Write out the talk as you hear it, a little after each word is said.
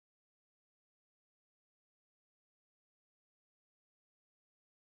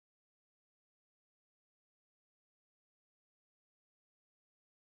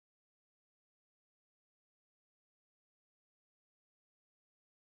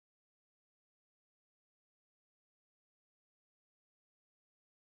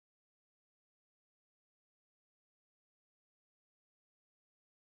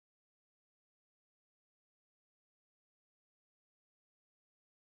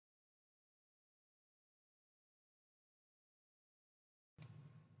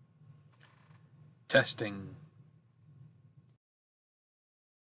Testing.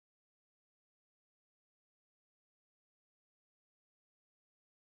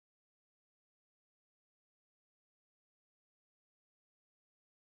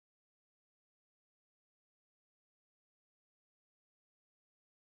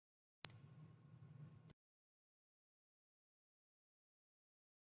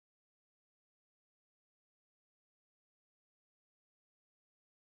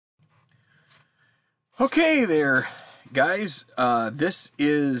 Okay there, guys. This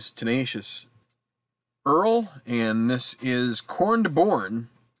is Tenacious Earl, and this is Korn to Born.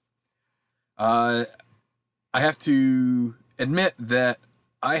 I have to admit that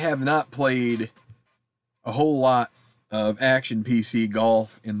I have not played a whole lot of action PC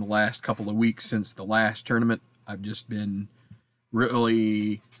golf in the last couple of weeks since the last tournament. I've just been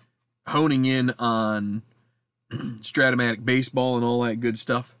really honing in on Stratomatic baseball and all that good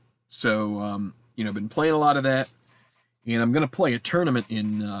stuff. So, been playing a lot of that, and I'm going to play a tournament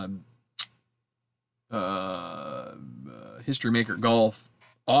in History Maker Golf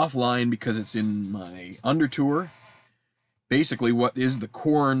offline because it's in my under tour. Basically, what is the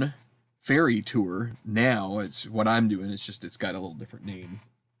Korn Ferry Tour now? It's what I'm doing. It's got a little different name.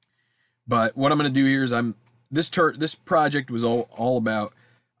 But what I'm going to do here is this project was all about.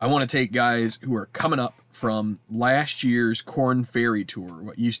 I want to take guys who are coming up from last year's Korn Ferry Tour,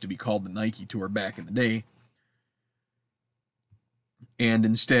 what used to be called the Nike Tour back in the day, and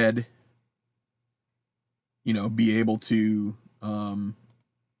instead, be able to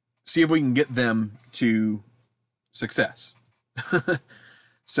see if we can get them to success.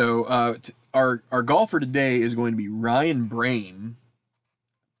 So our golfer today is going to be Ryan Brehm.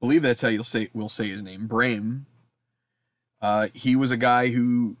 I believe that's how we'll say his name, Brehm. He was a guy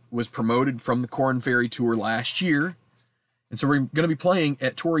who was promoted from the Korn Ferry Tour last year. And so we're going to be playing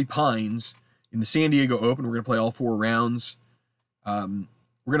at Torrey Pines in the San Diego Open. We're going to play all 4 rounds. We're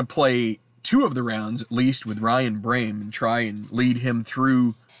going to play 2 of the rounds, at least, with Ryan Brehm and try and lead him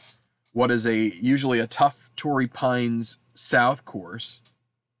through what is usually a tough Torrey Pines South course.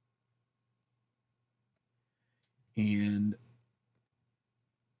 And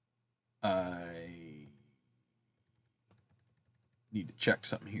I need to check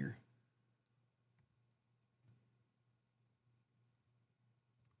something here.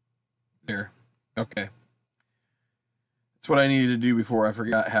 There. Okay. That's what I needed to do before I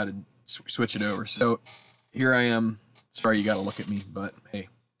forgot how to switch it over. So here I am. Sorry you got to look at me, but hey,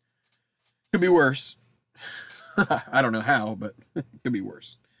 could be worse. I don't know how, but it could be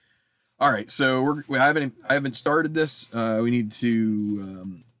worse. All right, so I haven't started this. We need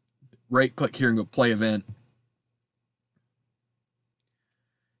to right click here and go play event.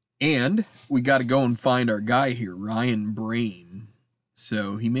 And we got to go and find our guy here, Ryan Brehm.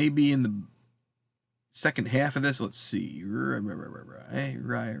 So he may be in the second half of this. Let's see. Where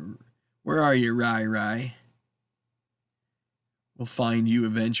are you, Rye? We'll find you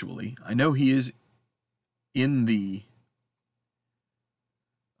eventually. I know he is in the...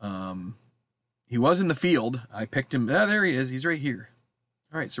 he was in the field. I picked him. Ah, there he is. He's right here.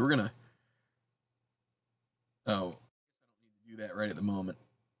 All right, so we're going to... Oh, I don't need to do that right at the moment.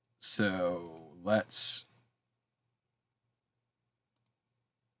 So let's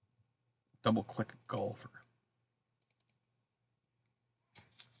double click golfer.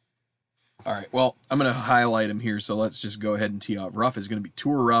 All right, well, I'm going to highlight him here, so let's just go ahead and tee off. Rough is going to be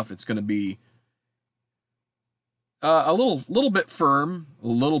tour rough. It's going to be a little bit firm, a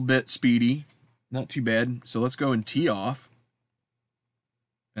little bit speedy. Not too bad. So let's go and tee off.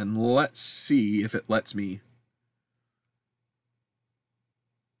 And let's see if it lets me.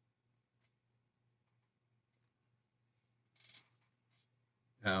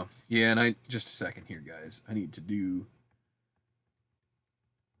 Oh, yeah, and just a second here, guys. I need to do...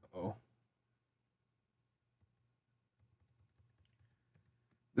 Uh-oh.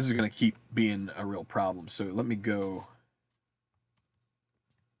 This is going to keep being a real problem, so let me go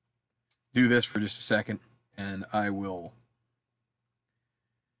do this for just a second, and I will...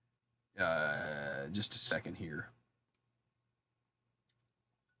 just a second here.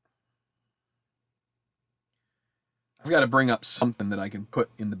 I've got to bring up something that I can put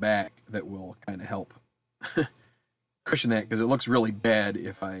in the back that will kind of help cushion that, because it looks really bad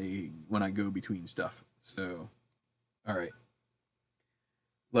when I go between stuff. So, all right.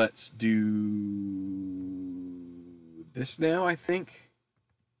 Let's do this now, I think.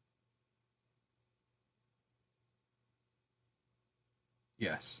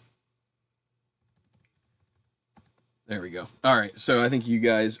 Yes. There we go. All right, so I think you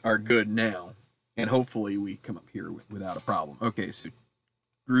guys are good now. And hopefully we come up here without a problem. Okay, so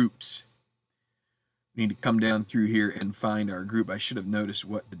groups. We need to come down through here and find our group. I should have noticed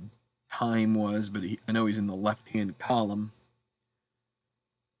what the time was, but I know he's in the left-hand column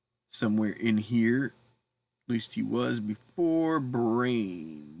somewhere in here. At least he was before.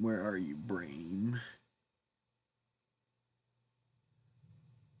 Brehm. Where are you, Brehm?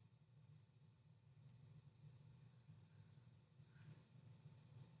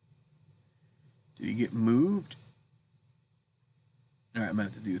 Did he get moved? All right, I'm going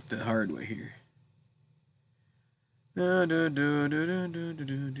to have to do it the hard way here.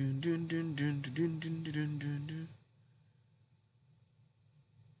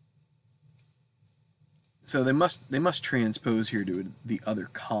 So they must transpose here to the other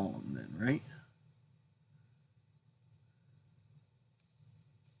column then, right?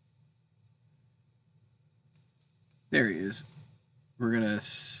 There he is. We're going to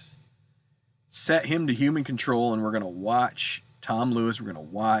set him to human control, and we're going to watch Tom Lewis. We're going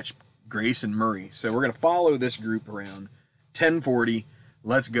to watch Grayson Murray. So we're going to follow this group around 1040.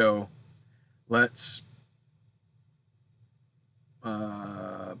 Let's go. Let's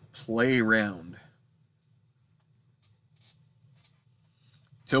play around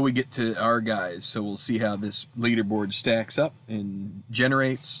till we get to our guys. So we'll see how this leaderboard stacks up and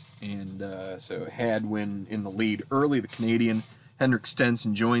generates. And so Hadwin in the lead early, the Canadian. Henrik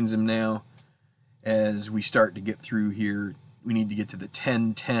Stenson joins him now. As we start to get through here, we need to get to the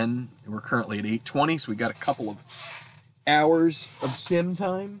 10:10. We're currently at 8:20, so we got a couple of hours of sim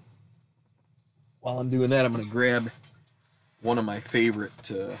time. While I'm doing that, I'm going to grab one of my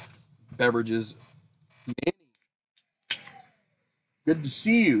favorite beverages. Good to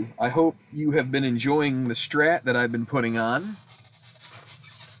see you. I hope you have been enjoying the strat that I've been putting on.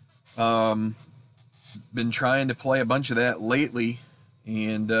 Been trying to play a bunch of that lately,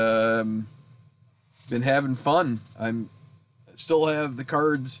 and been having fun. I still have the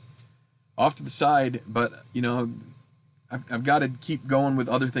cards off to the side, but you know, I've got to keep going with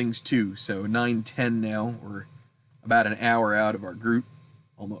other things too. So 9:10 now. We're about an hour out of our group,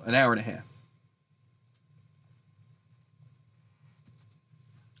 almost an hour and a half.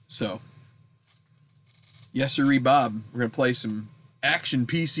 So, yes, sirree, Bob. We're gonna play some action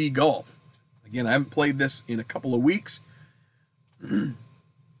PC golf. Again, I haven't played this in a couple of weeks.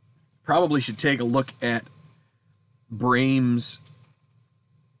 Probably should take a look at Brehm's.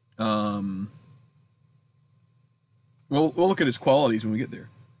 We'll look at his qualities when we get there.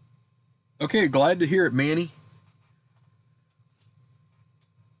 Okay, glad to hear it, Manny.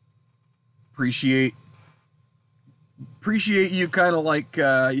 Appreciate you. Kind of like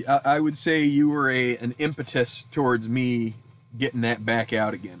I would say you were an impetus towards me getting that back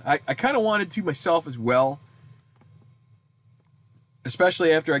out again. I kind of wanted to myself as well,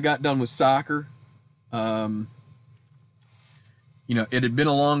 especially after I got done with soccer. You know, it had been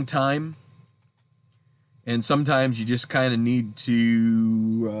a long time, and sometimes you just kind of need to,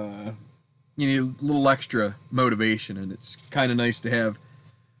 you need a little extra motivation, and it's kind of nice to have.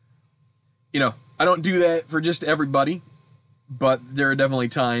 You know, I don't do that for just everybody, but there are definitely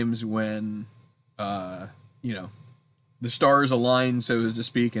times when, you know, the stars align, so to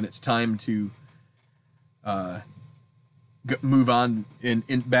speak, and it's time to move on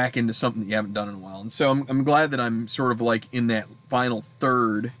back into something that you haven't done in a while. And so I'm glad that I'm sort of like in that final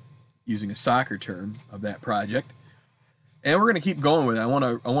third, using a soccer term, of that project. And we're going to keep going with it. I want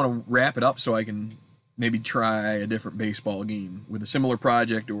to wrap it up so I can maybe try a different baseball game with a similar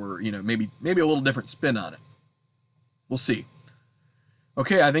project, or, you know, maybe a little different spin on it. We'll see.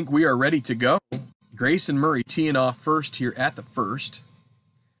 Okay, I think we are ready to go. Grayson Murray teeing off first here at the first.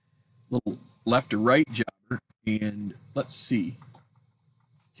 Little left to right jobber. And let's see.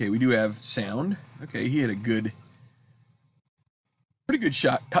 Okay, we do have sound. Okay, he had a pretty good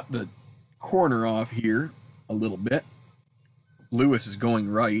shot. Cut the corner off here a little bit. Lewis is going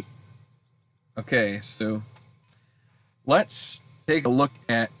right. Okay, so let's take a look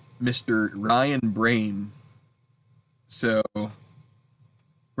at Mr. Ryan Brehm. So we're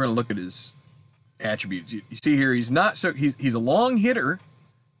going to look at his attributes. You see here, he's a long hitter,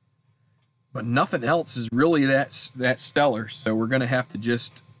 but nothing else is really that stellar. So we're going to have to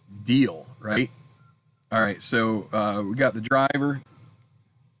just deal, right? All right, so we got the driver.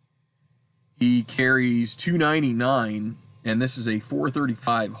 He carries 299, and this is a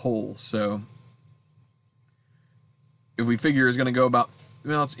 435 hole. So if we figure it's going to go about,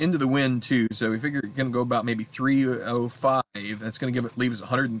 well, it's into the wind too, so we figure it's going to go about maybe 305. That's going to leave us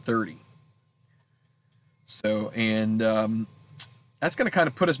 130. So, and that's going to kind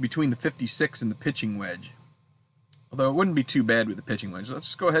of put us between the 56 and the pitching wedge. Although it wouldn't be too bad with the pitching wedge. So let's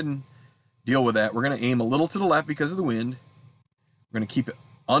just go ahead and deal with that. We're going to aim a little to the left because of the wind. We're going to keep it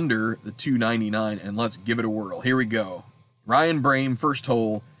under the 299, and let's give it a whirl. Here we go. Ryan Brehm, first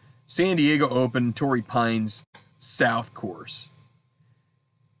hole, San Diego Open, Torrey Pines South course.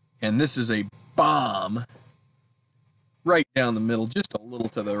 And this is a bomb right down the middle, just a little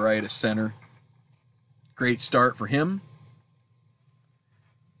to the right of center. Great start for him.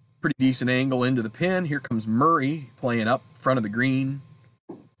 Pretty decent angle into the pin. Here comes Murray playing up front of the green.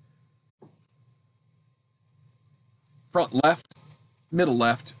 Front left, middle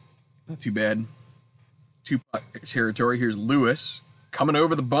left, not too bad. Two-putt territory. Here's Lewis coming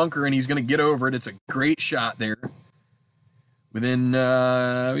over the bunker, and he's going to get over it. It's a great shot there. Within,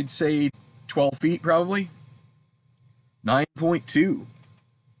 we'd say 12 feet probably. 9.2.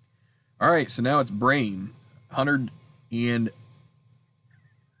 All right, so now it's Brehm.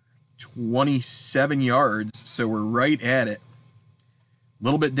 127 yards, so we're right at it. A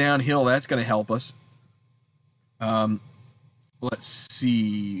little bit downhill, that's going to help us. Let's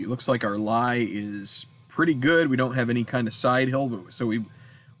see. Looks like our lie is pretty good. We don't have any kind of side hill, so we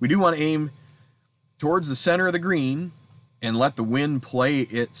do want to aim towards the center of the green and let the wind play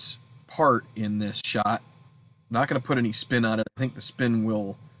its part in this shot. Not going to put any spin on it. I think the spin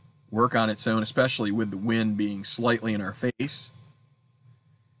will work on its own, especially with the wind being slightly in our face.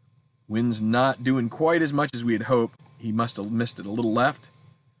 Wind's not doing quite as much as we had hoped. He must have missed it a little left,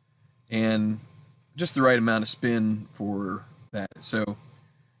 and just the right amount of spin for that. So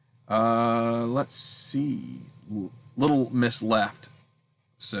let's see. Little miss left.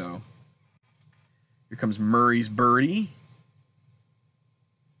 So here comes Murray's birdie.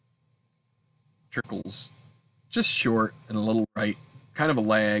 Trickles just short and a little right. Kind of a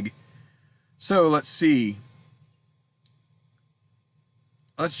lag. So let's see.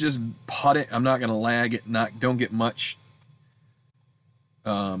 Let's just putt it. I'm not going to lag it. Don't get much.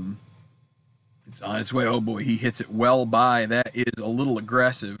 It's on its way. Oh boy, he hits it well by. That is a little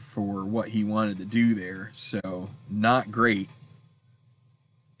aggressive for what he wanted to do there. So not great.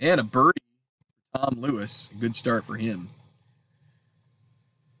 And a birdie for Tom Lewis. Good start for him.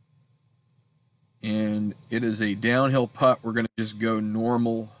 And it is a downhill putt. We're going to just go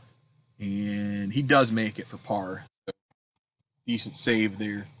normal. And he does make it for par. So decent save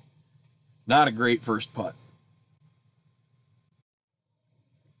there. Not a great first putt.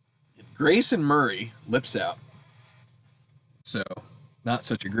 Grayson Murray lips out. So not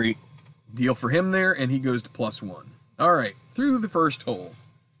such a great deal for him there. And he goes to +1. All right. Through the first hole.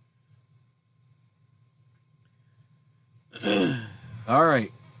 All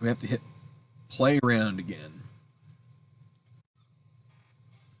right. We have to hit play around again.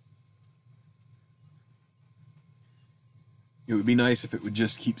 It would be nice if it would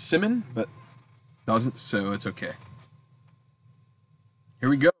just keep simming, but doesn't, so it's okay. Here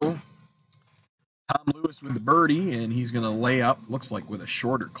we go. Tom Lewis with the birdie, and he's going to lay up, looks like with a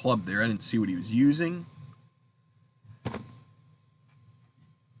shorter club there. I didn't see what he was using.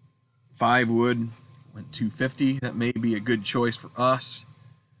 5 wood, went 250. That may be a good choice for us.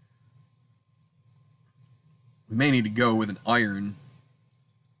 We may need to go with an iron.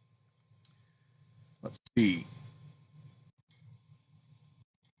 Let's see.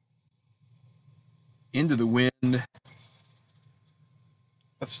 Into the wind.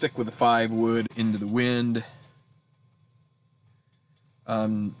 Let's stick with the 5 wood into the wind.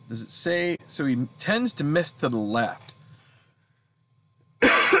 Does it say? So he tends to miss to the left.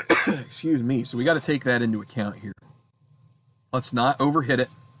 Excuse me. So we got to take that into account here. Let's not overhit it.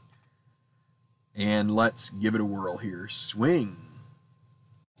 And let's give it a whirl here. Swing.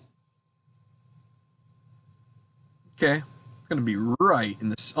 Okay. It's going to be right in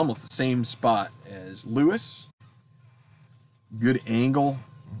this almost the same spot as Lewis. Good angle.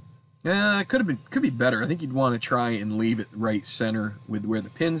 Yeah, it could be better. I think you'd want to try and leave it right center with where the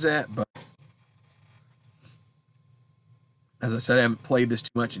pin's at, but as I said, I haven't played this too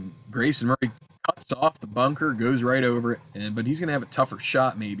much, and Grayson Murray cuts off the bunker, goes right over it, but he's going to have a tougher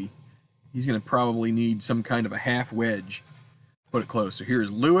shot maybe. He's going to probably need some kind of a half wedge. Put it close. So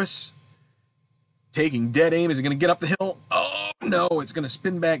here's Lewis taking dead aim. Is it going to get up the hill? Oh, no. It's going to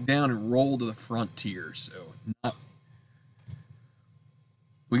spin back down and roll to the frontier. So not.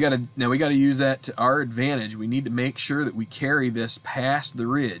 We got to use that to our advantage. We need to make sure that we carry this past the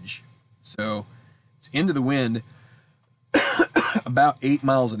ridge. So it's into the wind about 8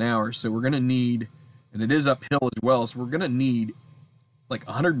 miles an hour. So we're going to need, and it is uphill as well, so we're going to need like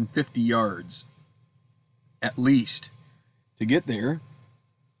 150 yards at least to get there.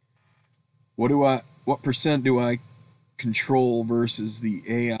 What percent do I control versus the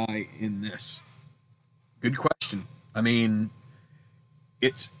AI in this? Good question. I mean,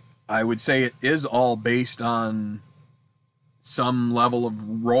 I would say it is all based on some level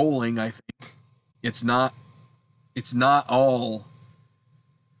of rolling. I think it's not all,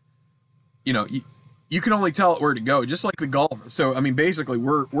 you know, you can only tell it where to go, just like the golfer. So I mean, basically,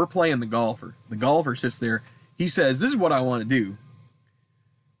 we're playing the golfer. The golfer sits there. He says, "This is what I want to do."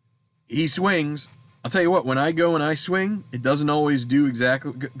 He swings. I'll tell you what. When I go and I swing, it doesn't always do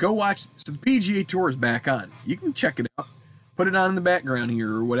exactly. Go watch. So the PGA Tour is back on. You can check it out. Put it on in the background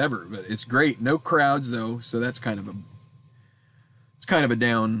here or whatever. But it's great. No crowds though, so that's kind of a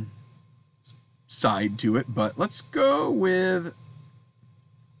down side to it. But let's go with.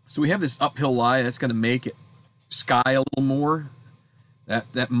 So we have this uphill lie that's going to make it sky a little more.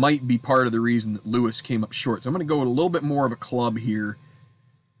 That might be part of the reason that Lewis came up short. So I'm going to go with a little bit more of a club here.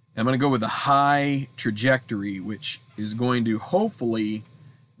 I'm going to go with a high trajectory, which is going to hopefully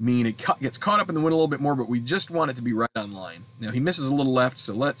mean it gets caught up in the wind a little bit more, but we just want it to be right on line. Now he misses a little left,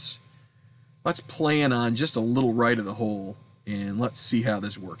 so let's plan on just a little right of the hole, and let's see how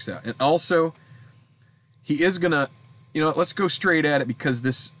this works out. And also, he is going to, let's go straight at it because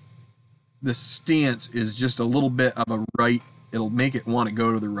this stance is just a little bit of a right. It'll make it want to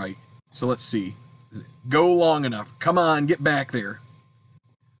go to the right. So let's see. Go long enough. Come on, get back there.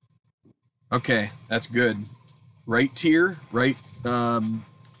 Okay, that's good. Right tier, right, good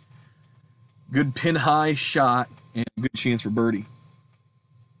pin high shot, and good chance for birdie.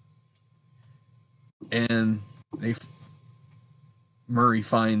 And Murray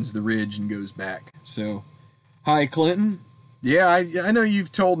finds the ridge and goes back. So, hi Clinton. Yeah, I know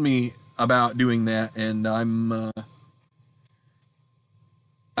you've told me about doing that, and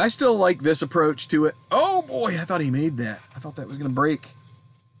I still like this approach to it. Oh boy, I thought he made that. I thought that was gonna break.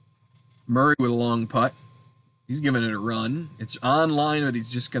 Murray with a long putt. He's giving it a run. It's on line, but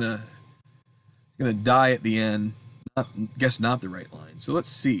he's just gonna die at the end. Guess not the right line. So let's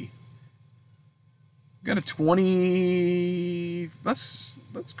see. Got a 20. Let's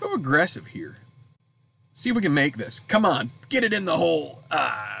go aggressive here. See if we can make this. Come on, get it in the hole.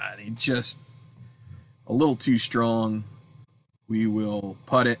 He just a little too strong. We will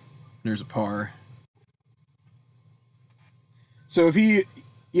putt it. There's a par. So if he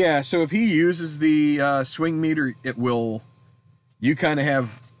uses the swing meter, it will. You kind of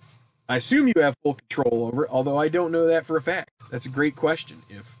have. I assume you have full control over it, although I don't know that for a fact. That's a great question.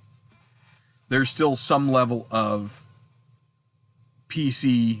 If there's still some level of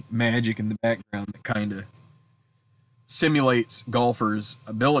PC magic in the background that kind of simulates golfers'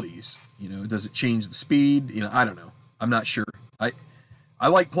 abilities, does it change the speed? I don't know. I'm not sure. I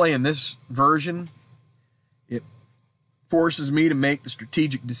like playing this version. It forces me to make the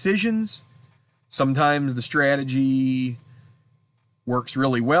strategic decisions. Sometimes the strategy works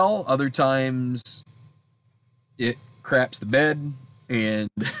really well. Other times it craps the bed, and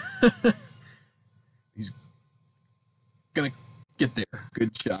he's gonna get there.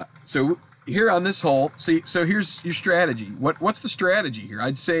 Good shot. So here on this hole, so here's your strategy. What's the strategy here?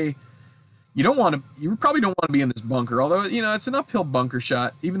 I'd say you probably don't want to be in this bunker, although it's an uphill bunker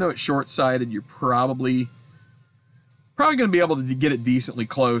shot. Even though it's short-sided, you're probably going to be able to get it decently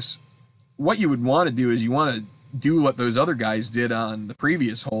close. What you would want to do is you want to do what those other guys did on the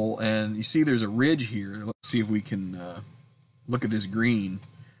previous hole, and you see there's a ridge here. Let's see if we can look at this green.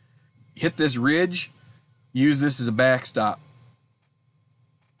 Hit this ridge, use this as a backstop.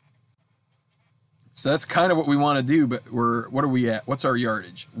 So that's kind of what we want to do, but what are we at? What's our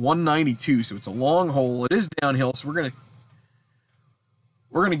yardage? 192, so it's a long hole. It is downhill, so we're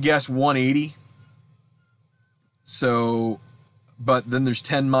gonna guess 180. So, but then there's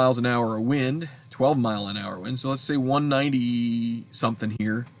 10 miles an hour of wind, 12 mile an hour wind. So let's say 190 something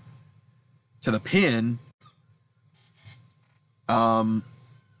here to the pin. So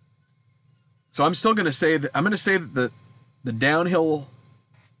I'm still gonna say that the downhill.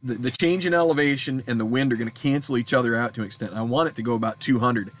 The change in elevation and the wind are going to cancel each other out to an extent. I want it to go about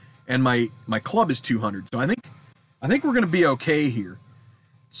 200, and my club is 200. So I think we're going to be okay here.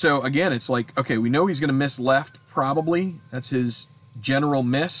 So again, it's like, okay, we know he's going to miss left probably. That's his general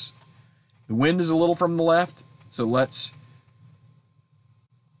miss. The wind is a little from the left, so let's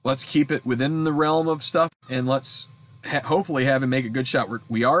keep it within the realm of stuff, and let's hopefully have him make a good shot.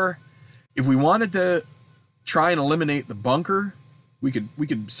 If we wanted to try and eliminate the bunker, we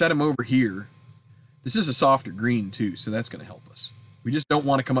could set him over here. This is a softer green too, so that's going to help us. We just don't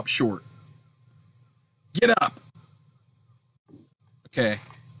want to come up short. Get up. Okay.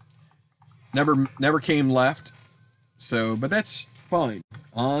 Never came left. So, but that's fine.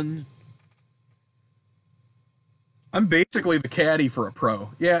 I'm basically the caddy for a pro.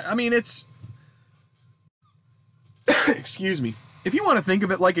 Yeah, I mean it's excuse me. If you want to think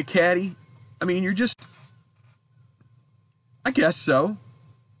of it like a caddy, I mean you're just I guess so.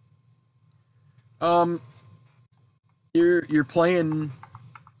 Um, you're playing.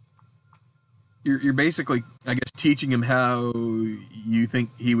 You're basically, I guess, teaching him how you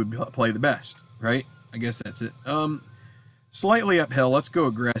think he would play the best, right? I guess that's it. Slightly uphill. Let's go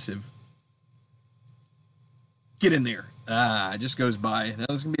aggressive. Get in there. Ah, it just goes by. Now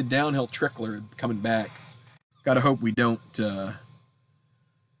there's gonna be a downhill trickler coming back. Gotta hope we don't get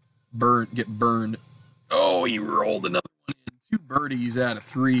burned. Oh, he rolled another one in. 2 birdies out of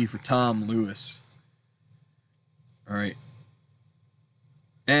 3 for Tom Lewis. All right,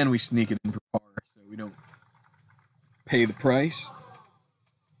 and we sneak it in for par, so we don't pay the price.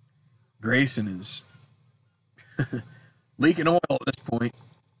 Grayson is leaking oil at this point.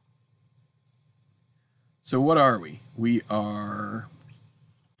 So what are we? We are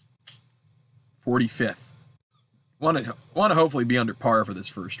 45th. Want to hopefully be under par for this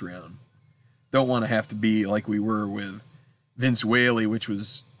first round. Don't want to have to be like we were with Vince Whaley, which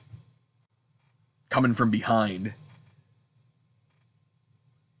was coming from behind.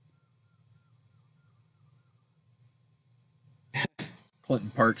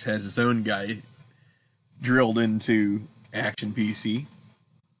 Clinton Parks has his own guy drilled into Action PC.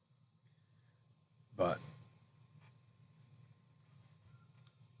 But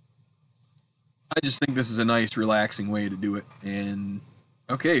I just think this is a nice, relaxing way to do it. And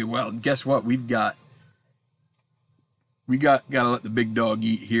okay, well, guess what? Gotta let the big dog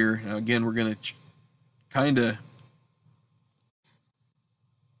eat here. Now, again, we're gonna kind of.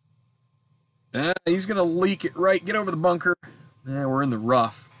 He's gonna leak it right. Get over the bunker. We're in the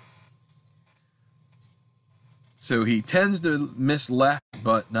rough. So he tends to miss left,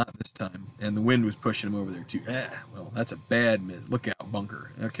 but not this time. And the wind was pushing him over there too. Well, that's a bad miss. Look out, bunker.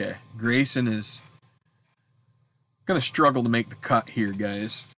 Okay, Grayson is gonna struggle to make the cut here,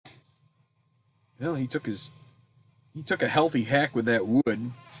 guys. Well, he took a healthy hack with that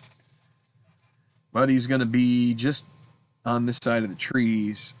wood, but he's gonna be just on this side of the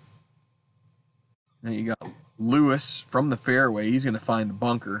trees. Now you got Lewis from the fairway. He's gonna find the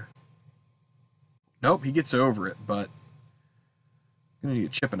bunker. Nope, he gets over it, but I'm gonna need a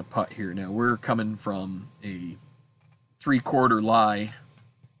chip and a putt here. Now we're coming from a 3/4 lie.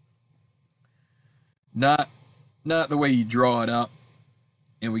 Not the way you draw it up.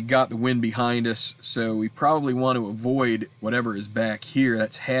 And we got the wind behind us, so we probably want to avoid whatever is back here.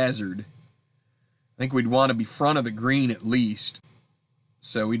 That's hazard. I think we'd want to be front of the green at least.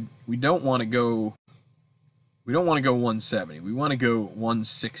 So we don't want to go 170. We want to go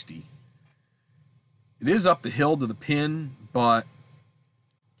 160. It is up the hill to the pin, but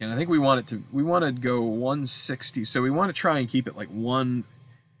and I think we want to go 160. So we want to try and keep it like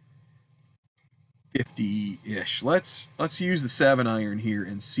 150-ish. Let's use the 7-iron here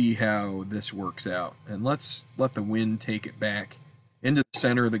and see how this works out. And let's let the wind take it back into the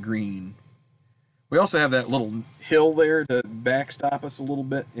center of the green. We also have that little hill there to backstop us a little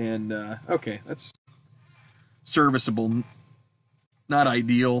bit. And okay, that's serviceable. Not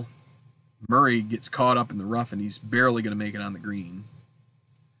ideal. Murray gets caught up in the rough, and he's barely going to make it on the green.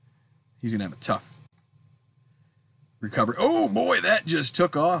 He's going to have a tough recovery. Oh, boy, that just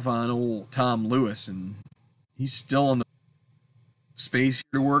took off on old Tom Lewis, and he's still in the space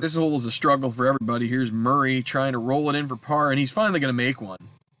here to work. This hole is a struggle for everybody. Here's Murray trying to roll it in for par, and he's finally going to make one.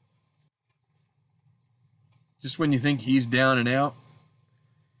 Just when you think he's down and out,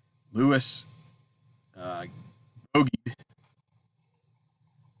 Lewis bogeyed.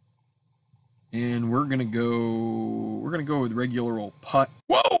 And we're gonna go with regular old putt.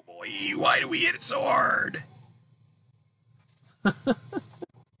 Whoa, boy! Why do we hit it so hard?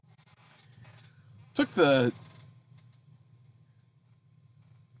 Took the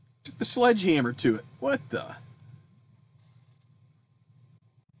sledgehammer to it. What the?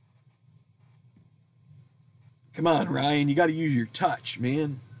 Come on, Ryan. You got to use your touch,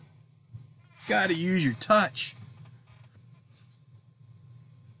 man. Got to use your touch.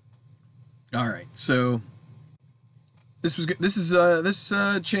 All right, so this was good. This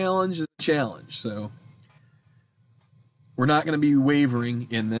challenge is a challenge. So we're not going to be wavering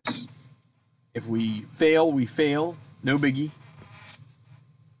in this. If we fail, we fail. No biggie.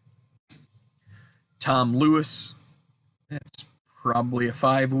 Tom Lewis. That's probably a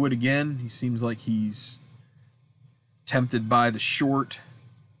 5 wood again. He seems like he's tempted by the short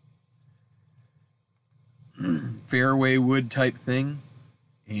fairway wood type thing.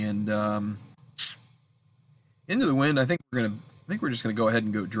 And into the wind, I think we're just gonna go ahead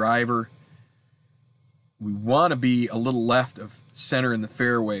and go driver. We want to be a little left of center in the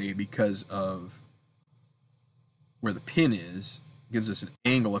fairway because of where the pin is. It gives us an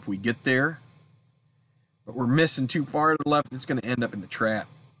angle if we get there. but we're missing too far to the left. It's going to end up in the trap.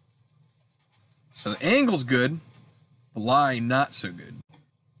 So the angle's good, the lie not so good.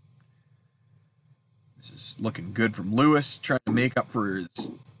 This is looking good from Lewis, trying to make up for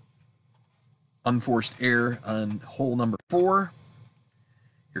his unforced error on hole number 4.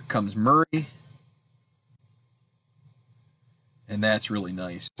 Here comes Murray. And that's really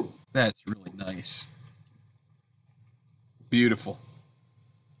nice. That's really nice. Beautiful.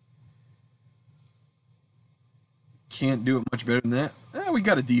 Can't do it much better than that. We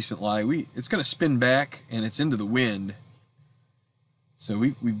got a decent lie. It's going to spin back, and it's into the wind. So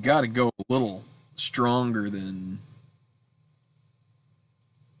we've got to go a little stronger than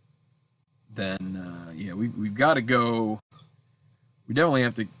yeah, we've got to go. We definitely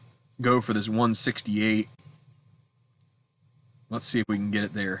have to go for this 168. Let's see if we can get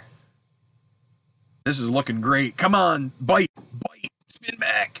it there. This is looking great. Come on, bite, spin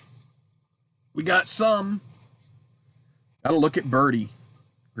back. We got some. Gotta look at birdie.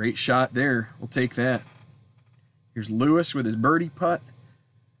 Great shot there. We'll take that. Here's Lewis with his birdie putt.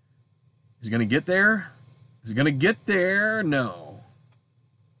 Is he gonna get there? Is he gonna get there? No.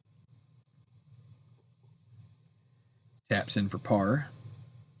 Taps in for par.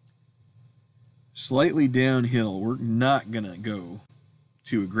 Slightly downhill. We're not gonna go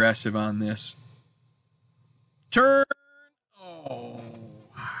too aggressive on this. Turn. Oh.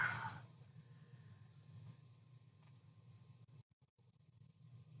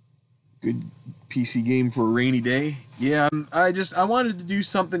 Good PC game for a rainy day. Yeah, I wanted to do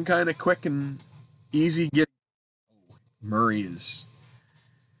something kind of quick and easy. Murray is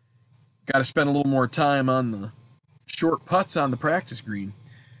got to spend a little more time on the short putts on the practice green.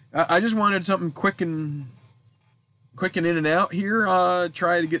 I just wanted something quick and in and out here.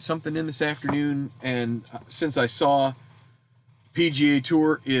 Try to get something in this afternoon, and since I saw PGA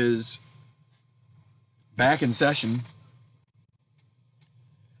Tour is back in session,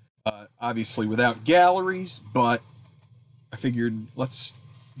 obviously without galleries, but I figured let's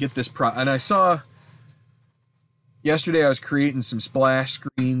get this and I saw yesterday I was creating some splash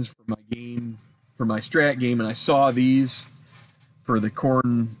screens for my game, for my strat game, and I saw these for the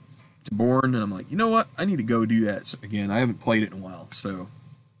Korn to Born, and I'm like, you know what? I need to go do that again. I haven't played it in a while, so.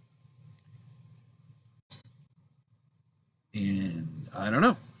 And I don't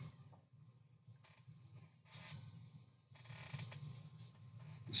know.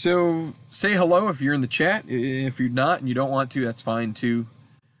 So say hello if you're in the chat. If you're not and you don't want to, that's fine too.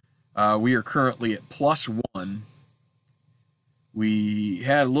 We are currently at +1. We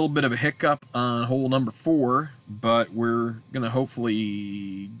had a little bit of a hiccup on hole number 4, but we're gonna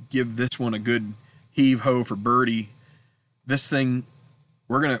hopefully give this one a good heave-ho for birdie. This thing,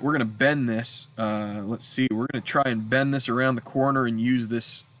 we're gonna bend this. Let's see, we're gonna try and bend this around the corner and use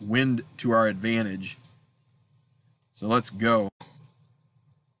this wind to our advantage. So let's go.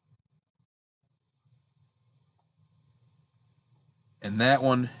 And that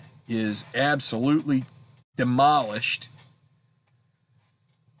one is absolutely demolished.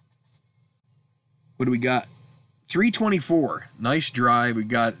 What do we got? 324. Nice drive. We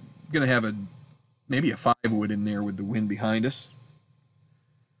got gonna have maybe a 5-wood in there with the wind behind us.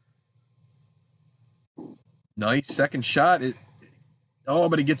 Nice second shot.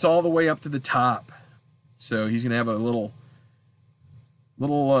 But he gets all the way up to the top. So he's gonna have a little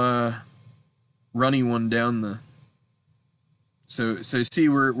runny one down the. So see,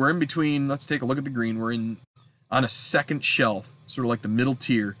 we're in between. Let's take a look at the green. We're on a second shelf, sort of like the middle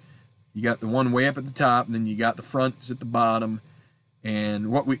tier. You got the one way up at the top, and then you got the fronts at the bottom.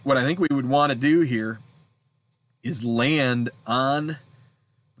 And what I think we would want to do here is land on.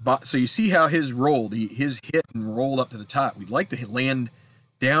 So you see how his rolled, his hit and rolled up to the top. We'd like to land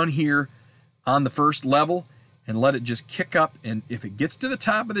down here on the first level and let it just kick up. And if it gets to the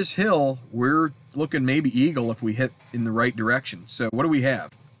top of this hill, we're looking maybe eagle if we hit in the right direction. So what do we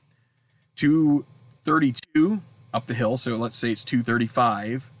have? 232 up the hill. So let's say it's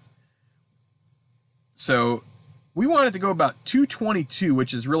 235. So we want it to go about 222,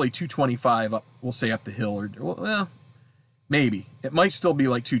 which is really 225 up, we'll say up the hill, or well, maybe. It might still be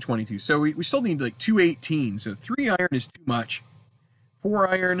like 222. So we still need like 218. So 3 iron is too much. 4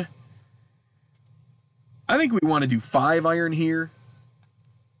 iron. I think we want to do 5 iron here.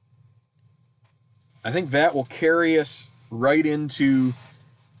 I think that will carry us right into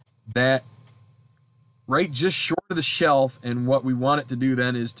that, right just short of the shelf. And what we want it to do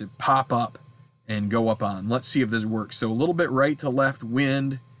then is to pop up and go up on. Let's see if this works. So a little bit right to left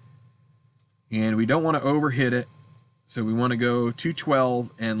wind, and we don't want to overhit it. So we want to go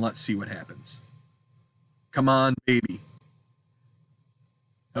 212, and let's see what happens. Come on, baby.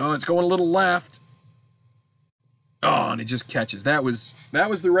 Oh, it's going a little left. Oh, and it just catches. That was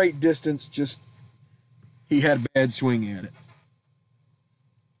the right distance. Just he had a bad swing at it.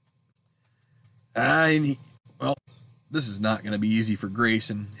 Well, this is not going to be easy for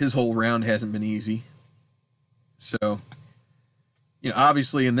Grayson. His whole round hasn't been easy. So,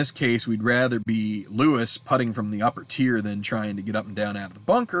 obviously in this case, we'd rather be Lewis putting from the upper tier than trying to get up and down out of the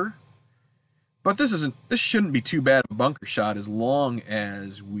bunker. But this shouldn't be too bad of a bunker shot as long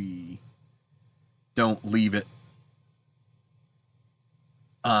as we don't leave it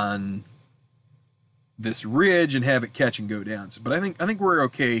on this ridge and have it catch and go down. But I think we're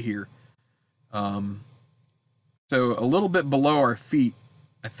okay here. So a little bit below our feet,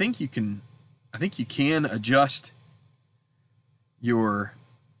 I think you can adjust your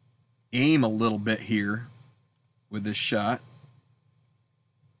aim a little bit here with this shot.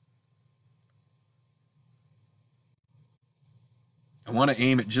 I want to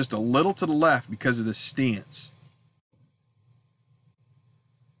aim it just a little to the left because of the stance.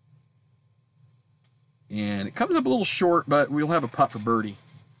 And it comes up a little short, but we'll have a putt for birdie.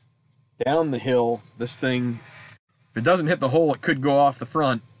 Down the hill, this thing, if it doesn't hit the hole, it could go off the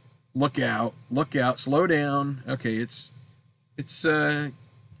front. Look out, slow down. Okay, it's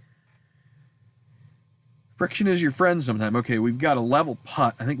friction is your friend sometime. Okay, we've got a level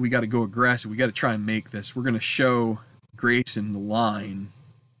putt. I think we got to go aggressive. We got to try and make this. We're going to show Grayson the line.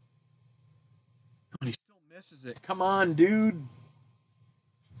 And he still misses it. Come on, dude.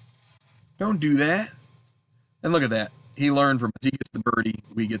 Don't do that. And look at that. He learned from us. He gets the birdie.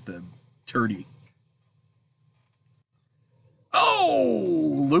 We get the turdy.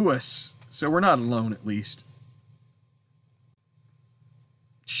 Oh, Lewis. So we're not alone, at least.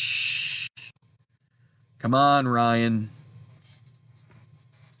 Shh. Come on, Ryan.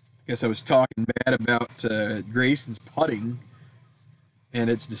 I guess I was talking bad about Grayson's putting, and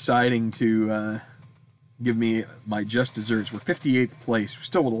it's deciding to give me my just desserts. We're 58th place. We're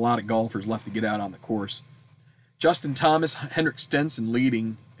still with a lot of golfers left to get out on the course. Justin Thomas, Henrik Stenson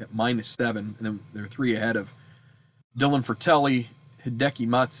leading at -7, and then they're 3 ahead of Dylan Fratelli, Hideki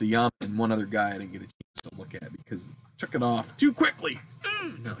Matsuyama, and one other guy I didn't get a chance to look at because I took it off too quickly.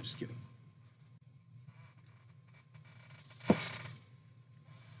 No, just kidding.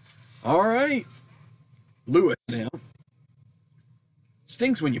 All right. Lewis now.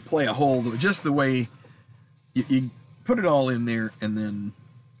 Stinks when you play a hole just the way you put it all in there and then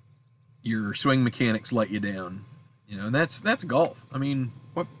your swing mechanics let you down. And that's golf. I mean,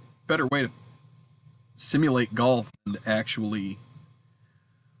 what better way to simulate golf than to actually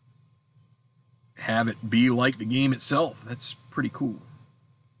have it be like the game itself? That's pretty cool.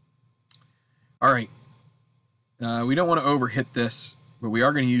 All right. We don't want to overhit this, but we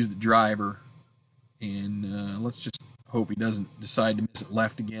are going to use the driver. And let's just hope he doesn't decide to miss it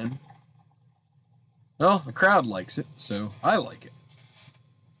left again. Well, the crowd likes it, so I like it.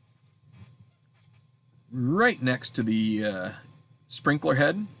 Right next to the sprinkler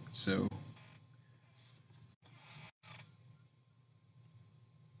head, so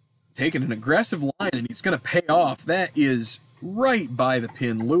taking an aggressive line, and he's going to pay off. That is right by the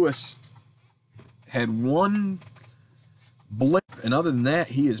pin. Lewis had one blip, and other than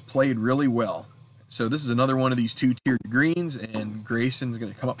that, he has played really well. So this is another one of these 2-tiered greens, and Grayson's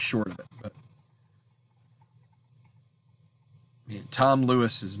going to come up short of it. But man, Tom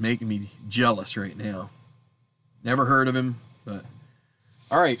Lewis is making me jealous right now. Never heard of him, but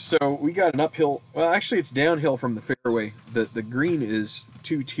all right. So we got an uphill. Well, actually, it's downhill from the fairway. The green is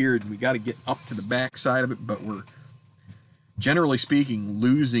 2-tiered, and we got to get up to the back side of it. But we're generally speaking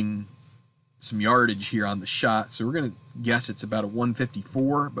losing some yardage here on the shot. So we're gonna guess it's about a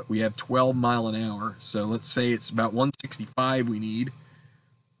 154, but we have 12 mile an hour. So let's say it's about 165 we need,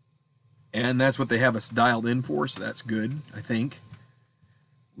 and that's what they have us dialed in for. So that's good, I think.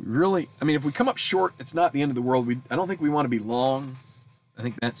 Really, I mean, if we come up short, it's not the end of the world. I don't think we want to be long. I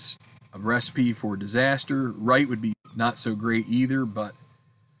think that's a recipe for disaster. Right would be not so great either, but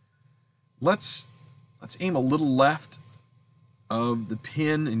let's aim a little left of the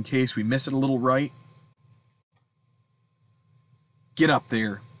pin in case we miss it a little right. Get up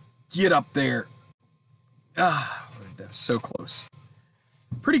there. Get up there. Ah, that was so close.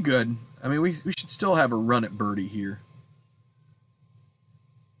 Pretty good. I mean, we should still have a run at birdie here.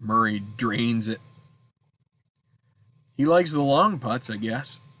 Murray drains it. He likes the long putts, I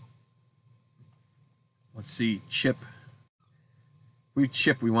guess. Let's see, chip. If we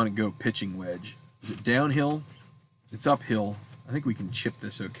chip, we want to go pitching wedge. Is it downhill? It's uphill. I think we can chip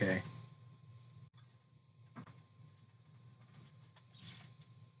this okay.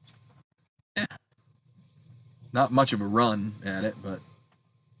 Not much of a run at it, but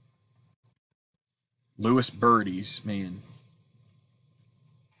Lewis birdies, man.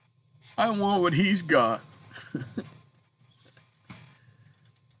 I want what he's got.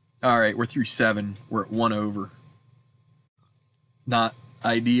 All right, we're through 7. We're at 1 over. Not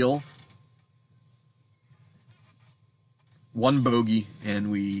ideal. 1 bogey,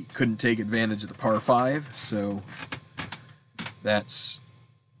 and we couldn't take advantage of the par 5, so that's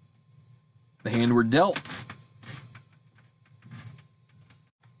the hand we're dealt.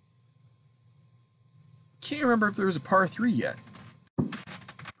 Can't remember if there was a par 3 yet.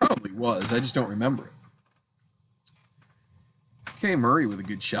 Probably was, I just don't remember it. Okay, Murray with a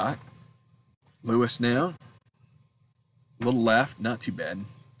good shot. Lewis now. A little left, not too bad.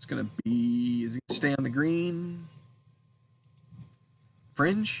 It's going to be, is he going to stay on the green?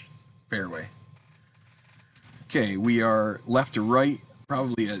 Fringe? Fairway. Okay, we are left to right,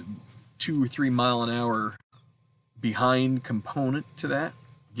 probably a 2 or 3 mile an hour behind component to that.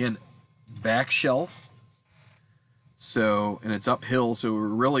 Again, back shelf. So, and it's uphill, so we're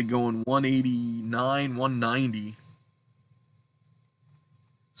really going 189, 190.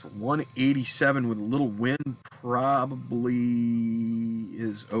 So 187 with a little wind probably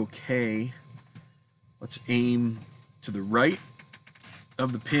is okay. Let's aim to the right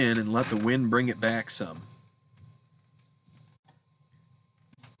of the pin and let the wind bring it back some.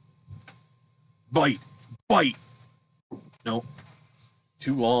 Bite, bite. Nope,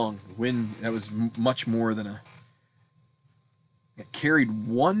 too long. Wind, that was much more than a... It carried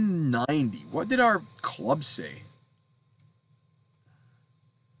 190. What did our club say?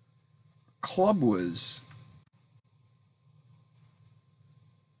 Club was...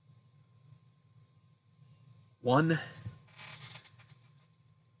 Was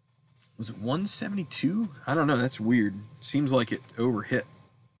it 172? I don't know, that's weird. Seems like it overhit.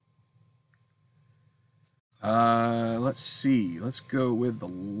 Let's see. Let's go with the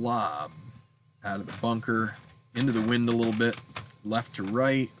lob. Out of the bunker. Into the wind a little bit. Left to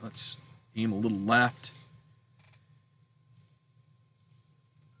right. Let's aim a little left.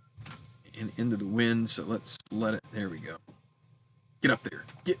 And into the wind, so let's let it... There we go. Get up there.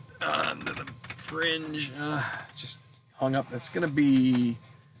 Get onto the fringe. Just hung up. That's going to be...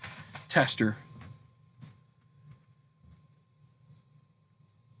 Tester.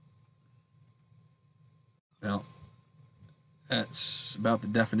 Well, that's about the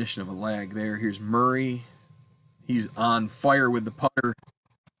definition of a lag there. Here's Murray. He's on fire with the putter.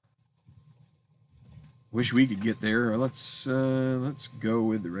 Wish we could get there. Let's go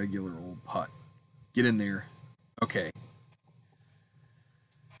with the regular old putt. Get in there. Okay.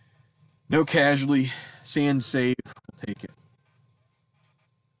 No casualty. Sand save. We'll take it.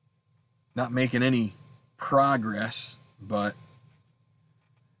 Not making any progress, but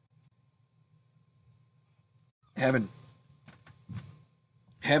haven't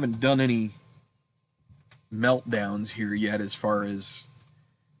done any meltdowns here yet as far as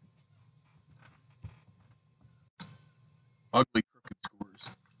ugly crooked scores.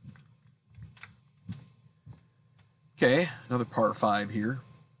 Okay, another par 5 here.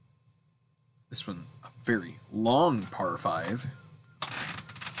 This one a very long par 5.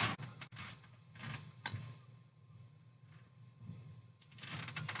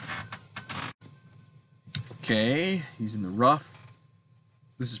 Okay, he's in the rough.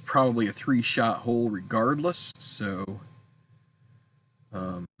 This is probably a 3-shot hole regardless, so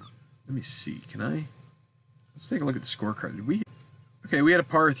let me see. Can I? Let's take a look at the scorecard. Did we? Okay, we had a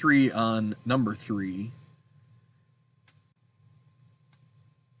par 3 on number 3.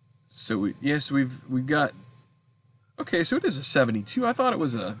 So we've got. Okay, so it is a 72. I thought it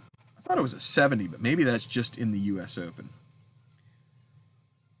was a 70, but maybe that's just in the U.S. Open.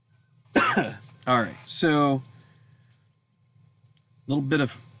 All right, so a little bit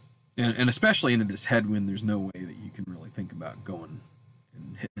of, and especially into this headwind, there's no way that you can really think about going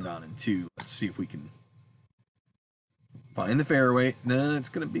and hitting it on in 2. Let's see if we can find the fairway. No, it's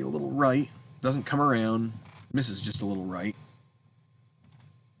going to be a little right. Doesn't come around. Misses just a little right.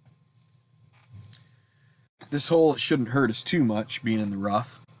 This hole shouldn't hurt us too much being in the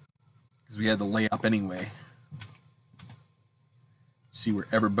rough because we had the layup anyway. See where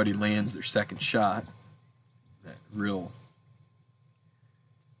everybody lands their second shot. That real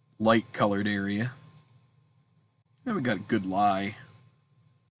light colored area. And we got a good lie.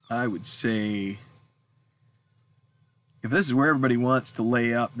 I would say if this is where everybody wants to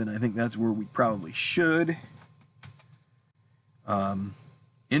lay up, then I think that's where we probably should.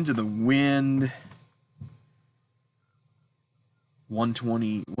 Into the wind.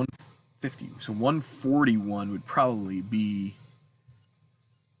 120, 150. So 141 would probably be...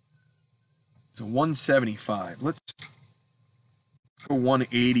 So 175. Go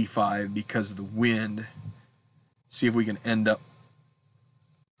 185 because of the wind. See if we can end up.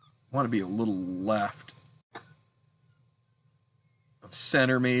 Want to be a little left of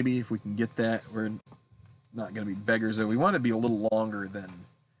center, maybe, if we can get that. We're not going to be beggars, though. We want to be a little longer than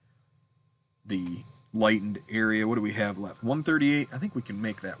the lightened area. What do we have left? 138. I think we can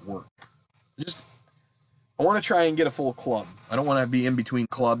make that work. I want to try and get a full club. I don't want to be in between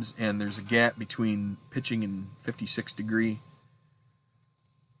clubs, and there's a gap between pitching and 56 degree.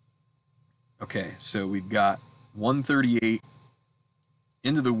 Okay, so we've got 138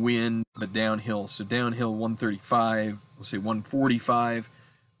 into the wind, but downhill. So downhill 135, we'll say 145.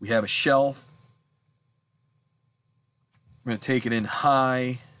 We have a shelf. I'm going to take it in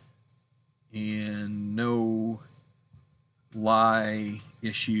high, and no lie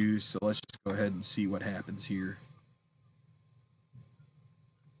issues. So let's just go ahead and see what happens here.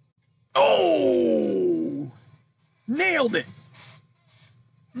 Oh! Nailed it!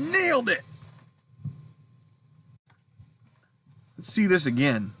 Nailed it! Let's see this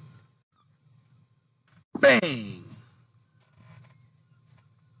again. Bang!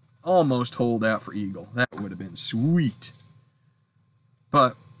 Almost hold out for eagle. That would have been sweet.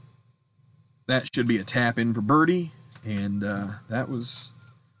 But that should be a tap in for birdie, and that was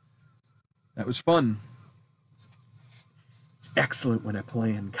fun. It's excellent when a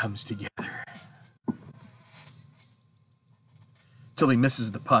plan comes together. Till he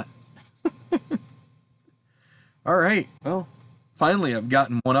misses the putt. All right, well, finally I've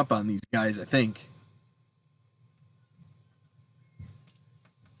gotten one up on these guys, I think.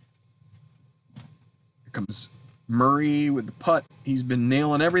 Here comes Murray with the putt. He's been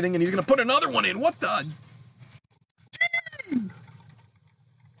nailing everything, and he's going to put another one in. What the?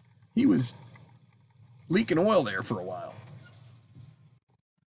 He was leaking oil there for a while.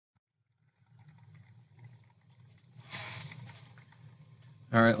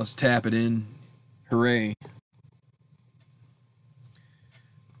 All right, let's tap it in. Hooray.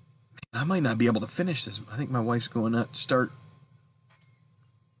 I might not be able to finish this. I think my wife's going out to start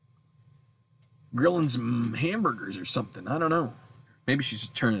grilling some hamburgers or something. I don't know. Maybe she's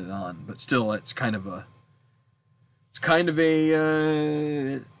turning it on, but still, it's kind of a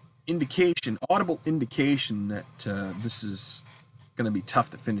indication, audible indication that this is going to be tough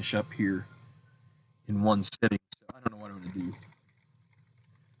to finish up here in one sitting. So I don't know what I'm going to do.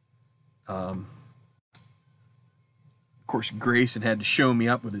 Of course, Grayson had to show me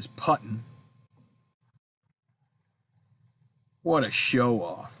up with his putting. What a show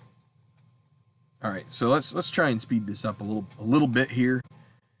off! All right, so let's try and speed this up a little bit here.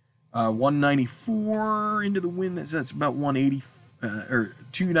 194 into the wind. That's about 180 or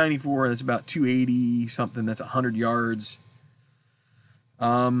 294. That's about 280 something. That's 100 yards.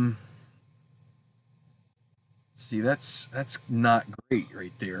 See, that's not great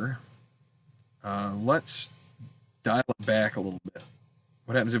right there. Let's dial it back a little bit.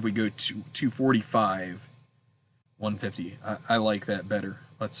 What happens if we go to 245, 150? I like that better.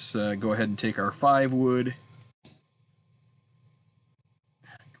 Let's go ahead and take our 5 wood.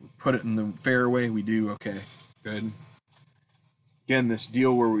 Put it in the fairway. We do. Okay, good. Again, this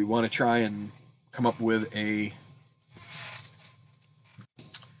deal where we want to try and come up with a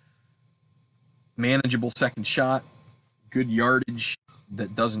manageable second shot, good yardage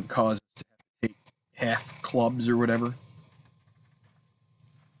that doesn't cause us to have to take half clubs or whatever.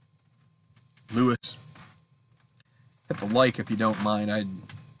 Lewis, hit the like if you don't mind. I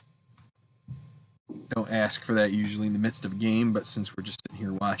don't ask for that usually in the midst of a game, but since we're just sitting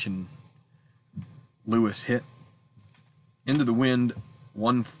here watching Lewis hit into the wind,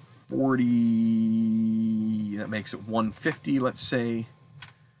 140, that makes it 150, let's say,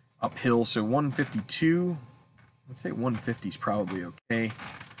 uphill, so 152. Let's say 150 is probably okay.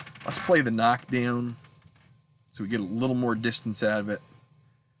 Let's play the knockdown so we get a little more distance out of it,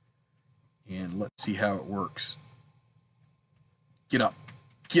 and let's see how it works. Get up,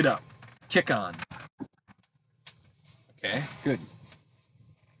 kick on. Okay, good.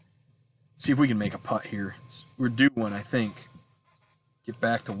 See if we can make a putt here. We're due one, I think. Get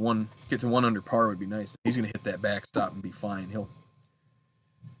to one under par would be nice. He's going to hit that backstop and be fine. He'll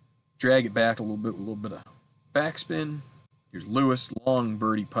drag it back a little bit with a little bit of backspin. Here's Lewis, long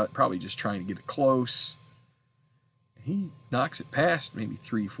birdie putt, probably just trying to get it close. He knocks it past maybe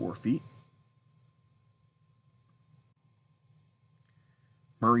 3-4 feet.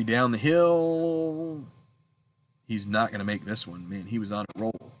 Murray down the hill. He's not going to make this one. Man, he was on a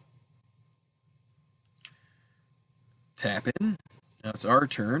roll. Tap in. Now it's our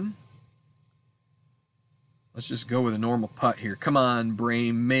turn. Let's just go with a normal putt here. Come on,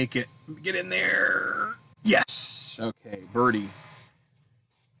 Brehm, make it. Get in there. Yes. Okay, birdie.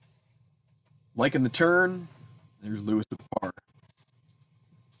 Liking the turn. There's Lewis with the par.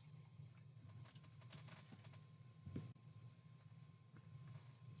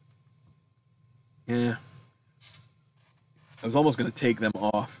 Yeah. I was almost going to take them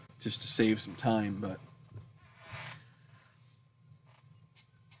off just to save some time, but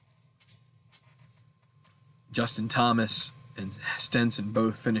Justin Thomas and Stenson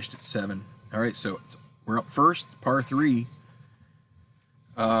both finished at 7. All right, so we're up first, par 3.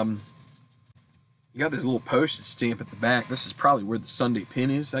 You got this little postage stamp at the back. This is probably where the Sunday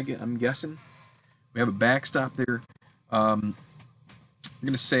pin is, I'm guessing. We have a backstop there. I'm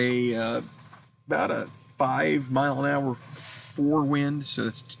going to say about a 5-mile-an-hour forewind,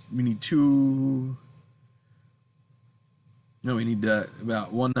 so we need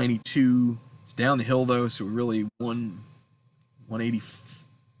about 192. It's down the hill though, so we really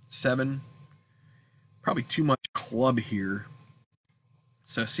 187. Probably too much club here.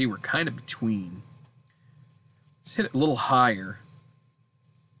 So see, we're kind of between. Let's hit it a little higher.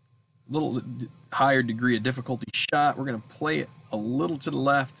 A little higher degree of difficulty shot. We're going to play it a little to the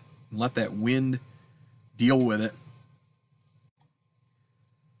left and let that wind deal with it.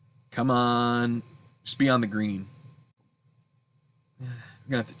 Come on. Just be on the green. We're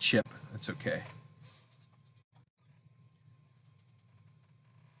going to have to chip. That's okay.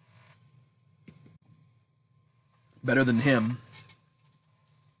 Better than him.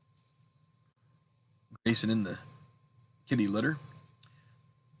 Grayson in the kitty litter.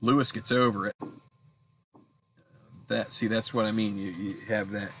 Lewis gets over it. That's what I mean. You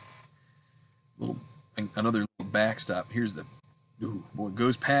have that another little backstop. Here's the, well, it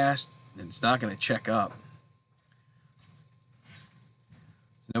goes past and it's not going to check up.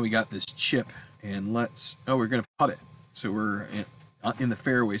 So now we got this chip, and we're going to putt it. So we're in the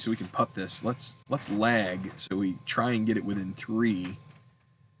fairway, so we can putt this. Let's lag, so we try and get it within 3.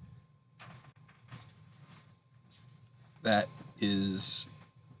 That is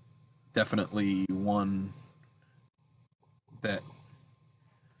definitely one that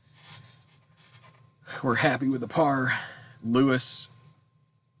we're happy with the par. Lewis,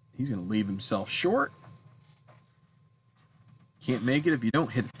 he's going to leave himself short. Can't make it if you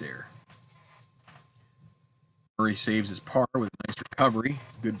don't hit it there. Murray saves his par with a nice recovery.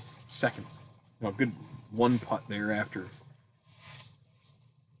 Good good one putt there after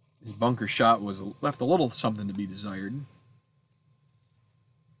his bunker shot was left a little something to be desired.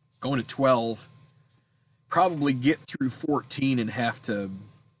 Going to 12. Probably get through 14 and have to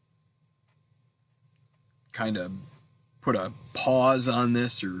kind of put a pause on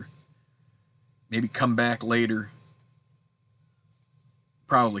this, or maybe come back later.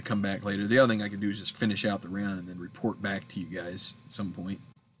 Probably come back later. The other thing I could do is just finish out the round and then report back to you guys at some point.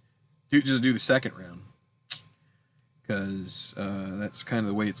 Just do the second round, because that's kind of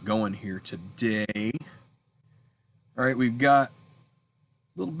the way it's going here today. All right, we've got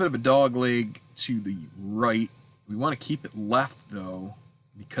a little bit of a dog leg to the right. We want to keep it left though,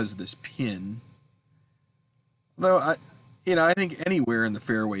 because of this pin. Though I think anywhere in the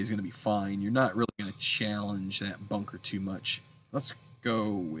fairway is going to be fine. You're not really going to challenge that bunker too much. Let's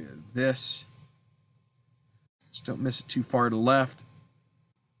go with this. Just don't miss it too far to the left.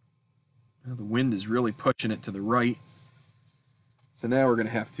 Now the wind is really pushing it to the right. So now we're going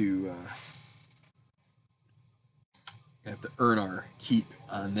to have to earn our keep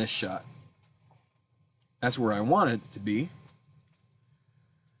on this shot. That's where I wanted it to be.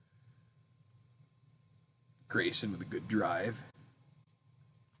 Grayson with a good drive.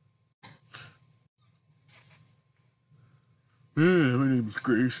 Yeah, my name is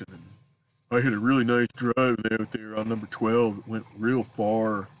Grayson. I hit a really nice drive out there on number 12. It went real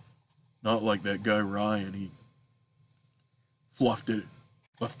far. Not like that guy Ryan. He fluffed it,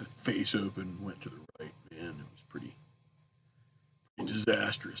 left the face open, went to the right. Man, it was pretty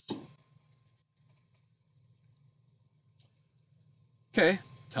disastrous. Okay,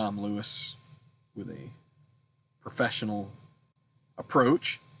 Tom Lewis with a professional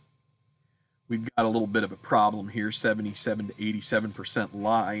approach. We've got a little bit of a problem here. 77 to 87%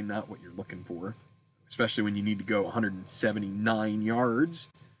 lie, not what you're looking for, especially when you need to go 179 yards.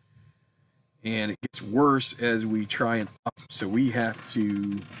 And it gets worse as we try and up. So we have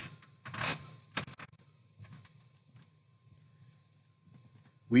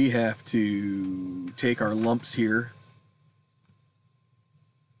to take our lumps here.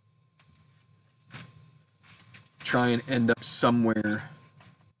 Try and end up somewhere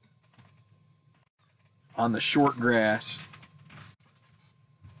on the short grass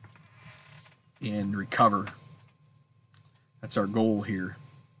and recover. That's our goal here.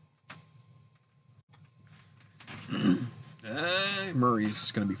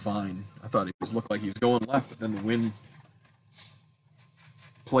 Murray's going to be fine. I thought he looked like he was going left, but then the wind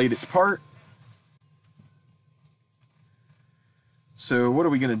played its part. So what are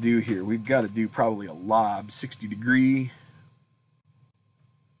we going to do here? We've got to do probably a lob, 60 degree.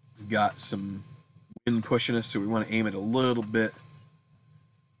 We've got some wind pushing us, so we want to aim it a little bit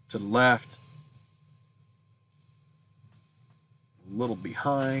to the left. A little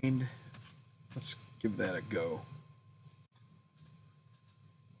behind. Let's give that a go.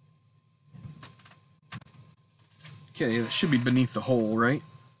 Okay, that should be beneath the hole, right?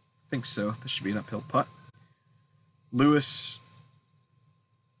 I think so. This should be an uphill putt. Lewis,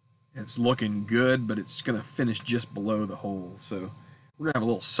 it's looking good, but it's going to finish just below the hole. So we're going to have a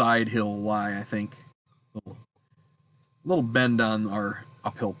little side hill lie, I think. A little bend on our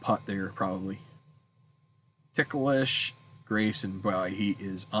uphill putt there, probably. Ticklish. Grayson, boy, he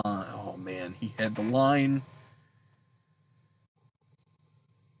is on. Oh, man, he had the line.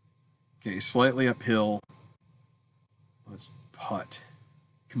 Okay, slightly uphill. Let's putt.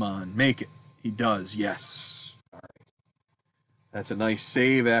 Come on, make it. He does, yes. All right. That's a nice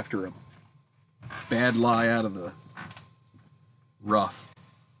save after a bad lie out of the rough.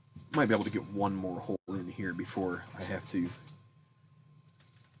 Might be able to get one more hole in here before I have to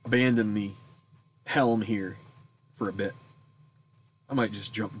abandon the helm here for a bit. I might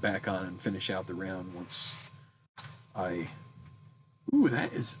just jump back on and finish out the round once I... Ooh,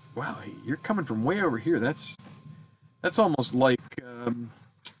 that is... Wow, you're coming from way over here. That's almost like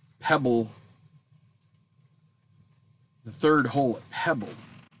Pebble. The third hole at Pebble.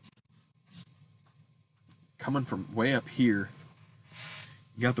 Coming from way up here.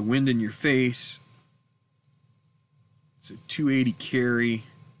 You got the wind in your face. It's a 280 carry.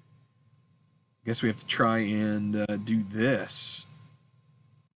 Guess we have to try and do this.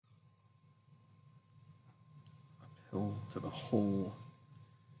 Uphill to the hole.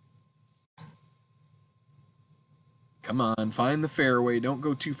 Come on, find the fairway. Don't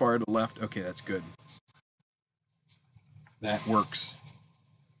go too far to the left. Okay, that's good. That works.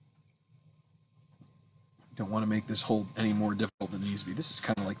 Don't want to make this hole any more difficult than it needs to be. This is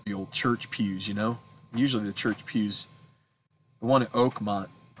kind of like the old church pews, you know? Usually the church pews, the one at Oakmont,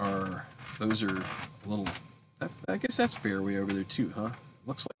 those are a little... I guess that's fairway over there too, huh?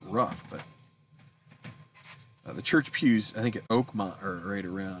 Looks like rough, but... the church pews, I think at Oakmont, are right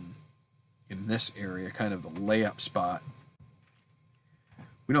around in this area, kind of the layup spot.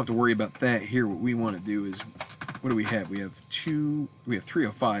 We don't have to worry about that here. What we want to do is, what do we have? We have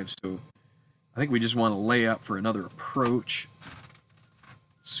 305, so I think we just want to lay up for another approach,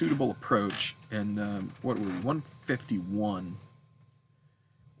 suitable approach, and what were we, 151,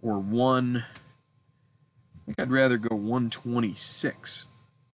 or I think I'd rather go 126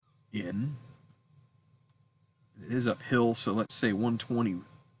 in. It is uphill, so let's say 120.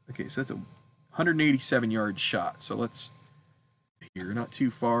 Okay, so that's a 187-yard shot. So let's, here, not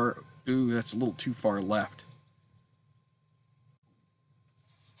too far. Ooh, that's a little too far left.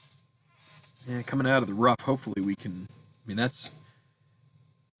 Yeah, coming out of the rough, hopefully we can, I mean, that's,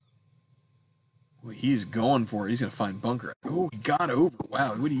 well, he's going for it. He's going to find bunker. Oh, he got over.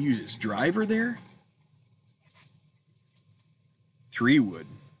 Wow, what did he use, his driver there? 3-wood.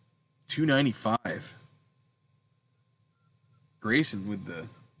 295. Grayson with the...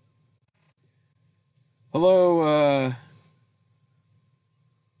 Hello,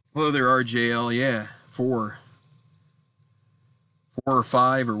 hello there, RJL. Yeah, 4 or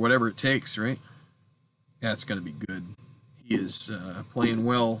 5 or whatever it takes, right? Yeah, it's going to be good. He is playing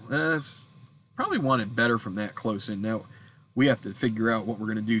well. That's probably wanted better from that close in. Now, we have to figure out what we're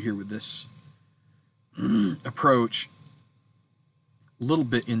going to do here with this approach. A little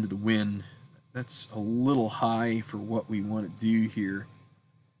bit into the wind. That's a little high for what we want to do here.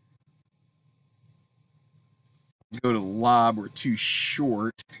 Go to the lob, we're too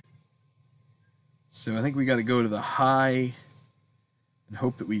short. So I think we got to go to the high and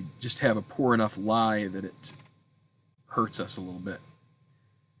hope that we just have a poor enough lie that it hurts us a little bit.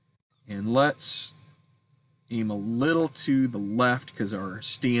 And let's aim a little to the left because our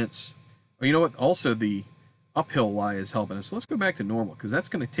stance... Oh, you know what? Also, the uphill lie is helping us. So let's go back to normal because that's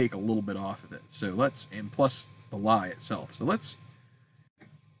going to take a little bit off of it. So let's... And plus the lie itself. So let's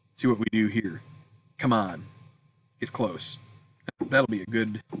see what we do here. Come on. Get close. That'll be a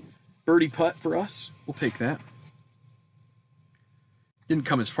good birdie putt for us. We'll take that. Didn't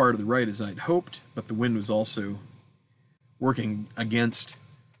come as far to the right as I'd hoped, but the wind was also working against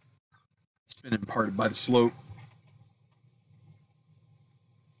spin imparted by the slope.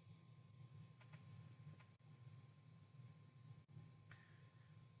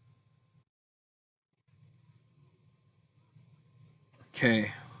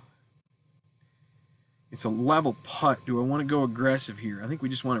 Okay. It's a level putt. Do I want to go aggressive here? I think we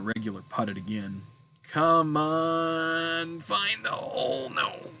just want to regular putt it again. Come on. Find the hole.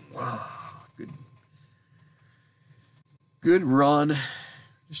 No. Oh, good run.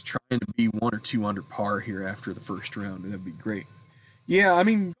 Just trying to be 1 or 2 under par here after the first round. That'd be great. Yeah, I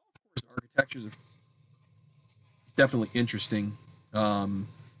mean, architecture is definitely interesting.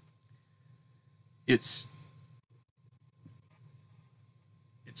 It's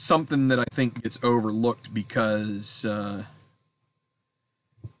something that I think gets overlooked because I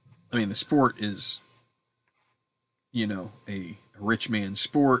mean the sport is a rich man's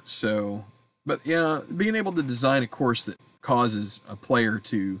sport. So, but being able to design a course that causes a player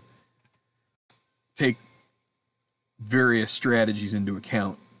to take various strategies into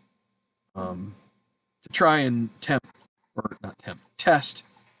account to try and test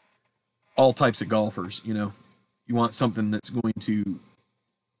all types of golfers. You want something that's going to,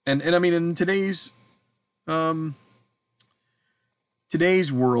 and I mean in today's world,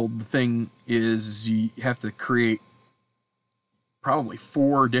 the thing is you have to create probably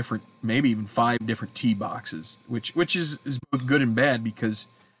 4 different, maybe even 5 different tee boxes, which is both good and bad because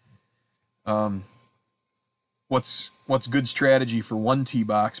what's good strategy for one tee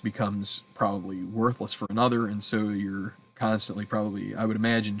box becomes probably worthless for another, and so you're constantly probably, I would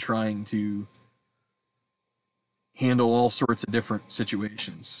imagine, trying to handle all sorts of different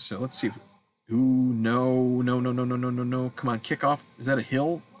situations. So let's see if, ooh, no, no, no, no, no, no, no, no. Come on, kick off. Is that a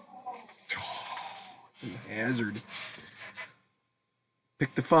hill? It's a hazard.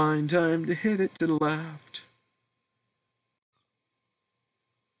 Pick the fine time to hit it to the left.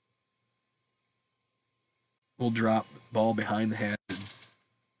 We'll drop the ball behind the hazard.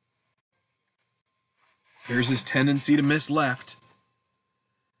 There's his tendency to miss left.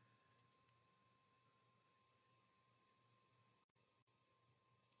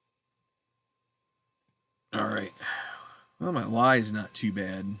 All right. Well, my lie is not too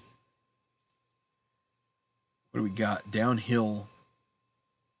bad. What do we got? Downhill.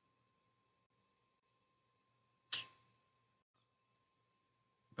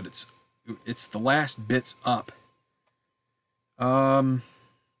 But it's the last bits up.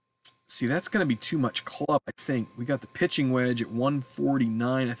 See, that's going to be too much club, I think. We got the pitching wedge at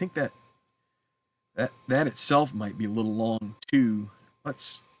 149. I think that itself might be a little long too. I'm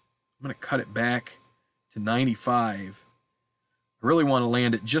going to cut it back to 95. I really want to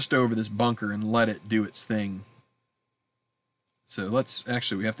land it just over this bunker and let it do its thing. So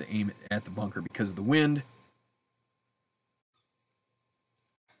we have to aim it at the bunker because of the wind.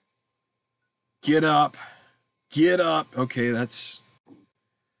 Get up. Get up. Okay,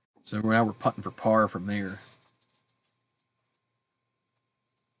 so now we're putting for par from there.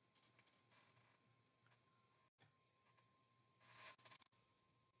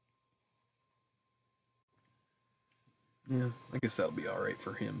 Yeah, I guess that'll be all right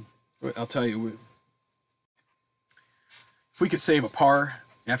for him. I'll tell you, if we could save a par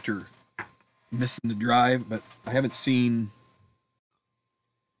after missing the drive, but I haven't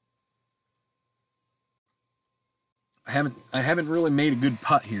really made a good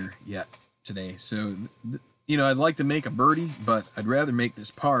putt here yet today. So, I'd like to make a birdie, but I'd rather make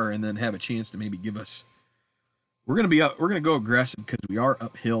this par and then have a chance to maybe give us. We're gonna go aggressive because we are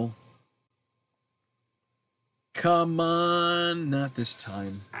uphill. Come on, not this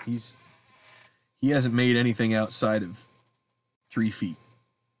time. He hasn't made anything outside of 3 feet.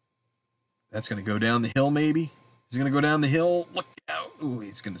 That's gonna go down the hill, maybe. He's gonna go down the hill. Look out! Ooh,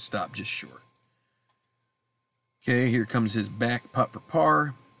 he's gonna stop just short. Okay, here comes his back putt for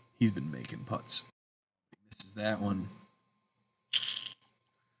par. He's been making putts. This is that one.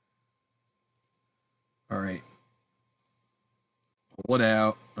 All right. Pull it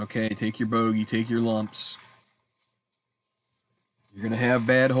out. Okay, take your bogey, take your lumps. You're going to have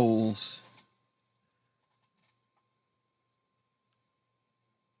bad holes.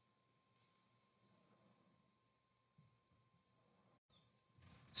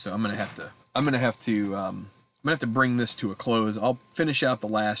 So I'm going to have to bring this to a close. I'll finish out the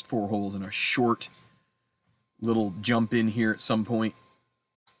last 4 holes in a short little jump in here at some point.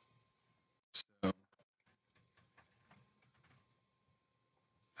 So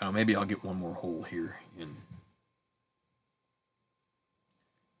maybe I'll get one more hole here in.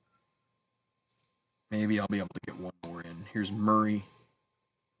 Maybe I'll be able to get one more in. Here's Murray.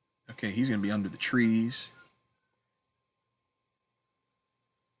 Okay, he's going to be under the trees.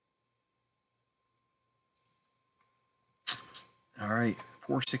 All right,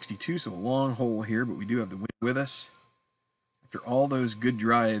 462, so a long hole here, but we do have the wind with us. After all those good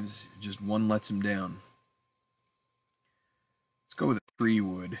drives, just one lets him down. Let's go with a 3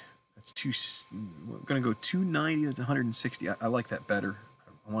 wood. That's two. We're gonna go 290. That's 160. I like that better.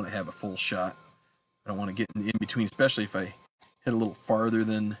 I want to have a full shot. I don't want to get in between, especially if I hit a little farther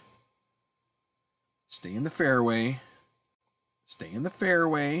than. Stay in the fairway. Stay in the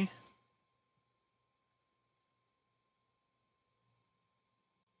fairway.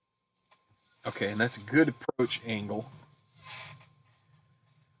 Okay, and that's a good approach angle.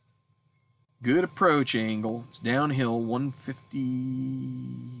 Good approach angle. It's downhill, 150.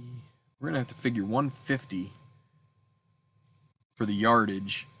 We're going to have to figure 150 for the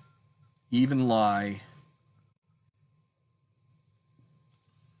yardage. Even lie.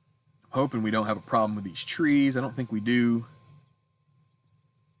 I'm hoping we don't have a problem with these trees. I don't think we do.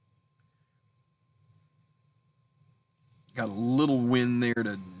 Got a little wind there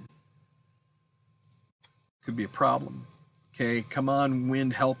to... Could be a problem. Okay, come on,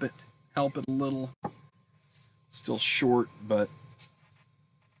 wind, help it. Help it a little. Still short, but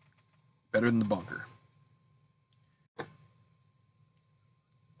better than the bunker.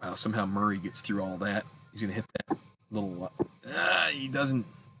 Wow, somehow Murray gets through all that. He's going to hit that little... he doesn't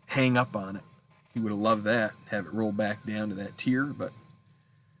hang up on it. He would have loved that, have it roll back down to that tier, but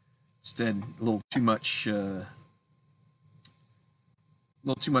instead, a little too much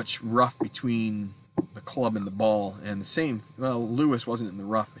rough between the club and the ball. And the same, well, Lewis wasn't in the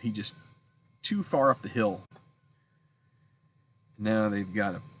rough, but he just too far up the hill. Now they've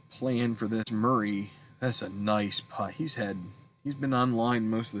got a plan for this. Murray, that's a nice putt. He's been online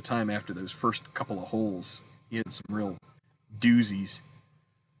most of the time after those first couple of holes. He had some real doozies.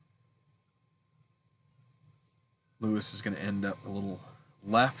 Lewis is going to end up a little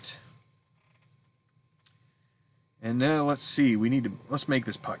left. And now let's see. Let's make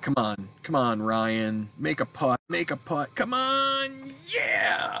this putt. Come on, Ryan. Make a putt. Come on,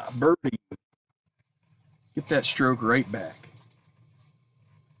 yeah, birdie. Get that stroke right back.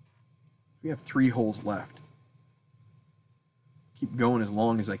 We have 3 holes left. Keep going as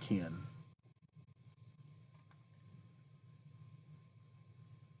long as I can.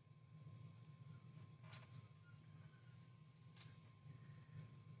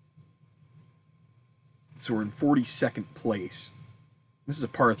 So we're in 42nd place. This is a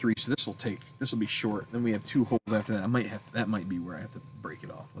par 3, so this will be short. Then we have 2 holes after that. That might be where I have to break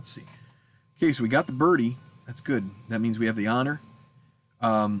it off. Let's see. Okay, so we got the birdie. That's good. That means we have the honor.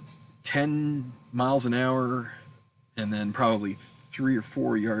 10 miles an hour, and then probably 3 or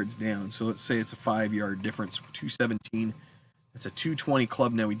 4 yards down. So let's say it's a 5-yard difference. 217. It's a 220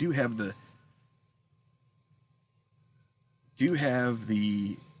 club. Now we do have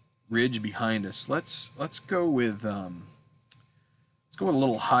the ridge behind us. Let's go with a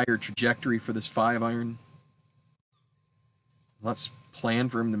little higher trajectory for this 5-iron. Let's plan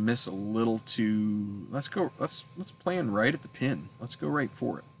for him to miss a little too. Let's plan right at the pin. Let's go right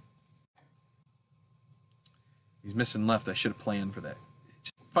for it. He's missing left. I should have planned for that.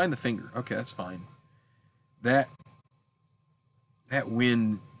 Just find the finger. Okay, that's fine. That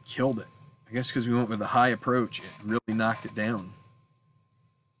wind killed it. I guess because we went with a high approach, it really knocked it down.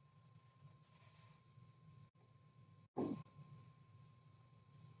 Good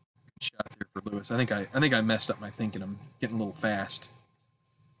shot there for Lewis. I think I messed up my thinking. I'm getting a little fast.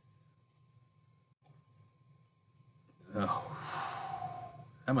 Oh,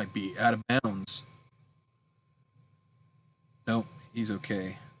 that might be out of bounds. Nope, he's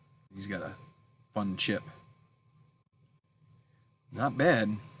okay. He's got a fun chip. Not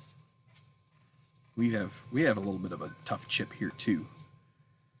bad. We have a little bit of a tough chip here too.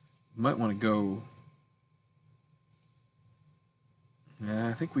 Might want to go. Yeah,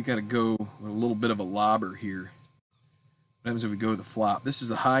 I think we got to go with a little bit of a lobber here. What happens if we go to the flop? This is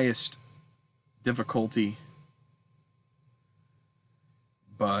the highest difficulty,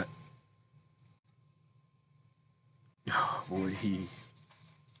 but oh boy, he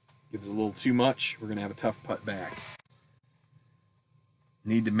gives a little too much. We're gonna have a tough putt back.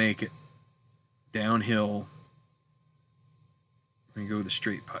 Need to make it downhill. We're gonna go with a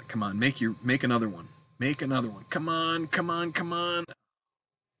straight putt. Come on, make another one. Make another one. Come on, come on, come on.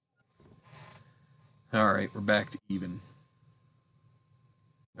 All right, we're back to even.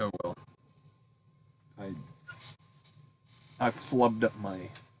 Oh well. I flubbed up my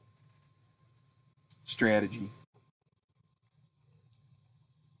strategy.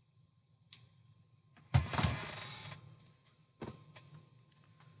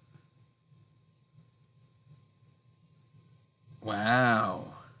 Wow.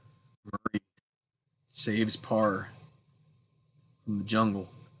 Murray saves par from the jungle.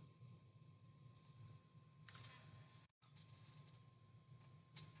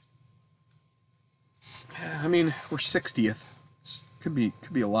 I mean, we're 60th. Could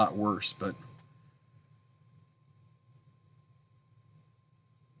be a lot worse, but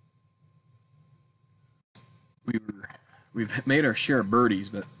we've made our share of birdies,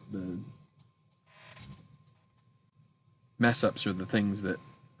 but the mess ups are the things that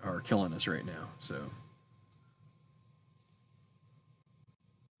are killing us right now. So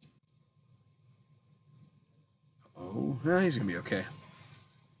he's gonna be okay.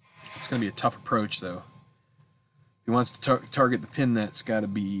 It's gonna be a tough approach though. If he wants to target the pin, that's got to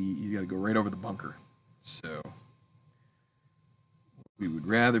be, you got to go right over the bunker. So what we would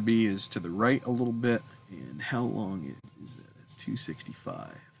rather be is to the right a little bit. And how long is that? That's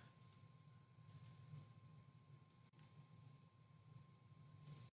 265.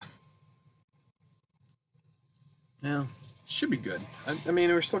 Yeah, should be good. I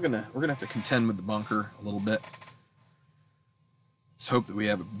mean, we're gonna have to contend with the bunker a little bit. Let's hope that we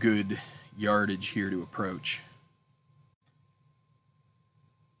have a good yardage here to approach.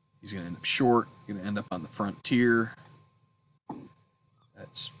 He's gonna end up short. Gonna end up on the frontier.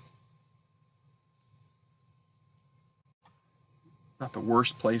 That's not the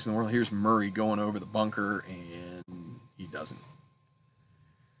worst place in the world. Here's Murray going over the bunker, and he doesn't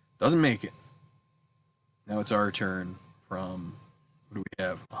make it. Now it's our turn from, what do we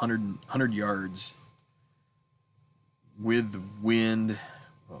have? 100 yards with the wind.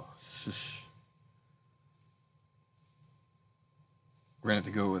 Oh, we're going to have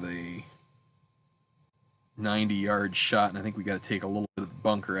to go with a 90-yard shot, and I think we got to take a little bit of the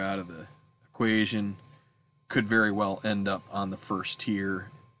bunker out of the equation. Could very well end up on the first tier.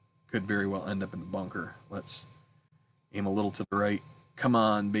 Could very well end up in the bunker. Let's aim a little to the right. Come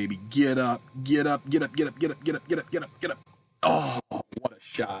on, baby. Get up, get up, get up, get up, get up, get up, get up, get up, get up. Oh, what a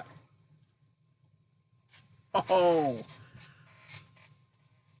shot. Oh.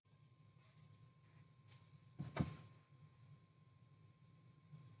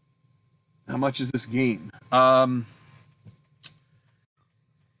 How much is this game?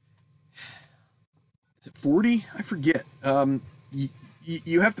 Is it 40? I forget.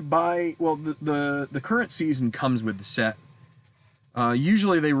 You have to buy, well, the current season comes with the set.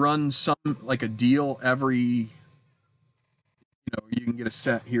 Usually they run some, like a deal every, you can get a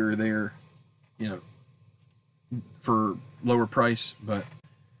set here or there, for lower price, but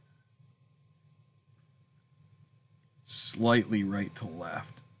slightly right to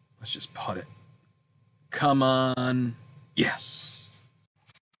left. Let's just putt it. Come on. Yes.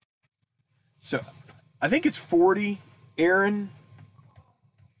 So I think it's 40. Aaron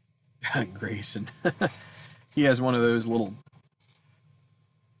Grayson. He has one of those little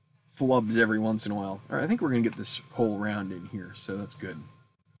flubs every once in a while. All right, I think we're going to get this whole round in here, so that's good.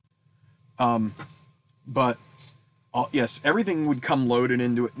 But yes, everything would come loaded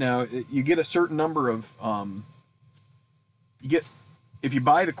into it. Now, you get a certain number of, if you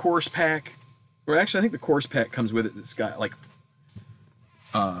buy the course pack, or actually I think the course pack comes with it, that's got like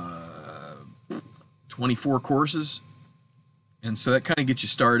 24 courses. And so that kind of gets you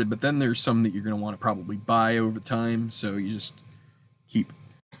started, but then there's some that you're going to want to probably buy over time, so you just keep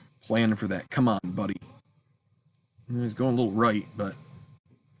planning for that. Come on, buddy. He's going a little right, but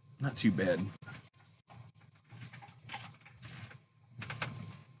not too bad.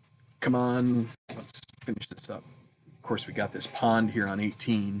 Come on, let's finish this up. Of course, we got this pond here on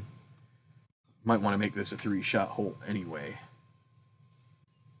 18. Might want to make this a 3-shot hole anyway.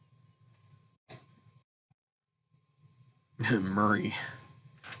 Murray.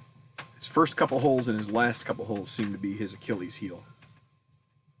 His first couple holes and his last couple holes seem to be his Achilles heel.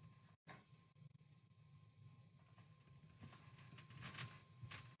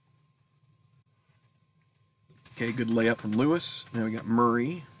 Okay, good layup from Lewis. Now we got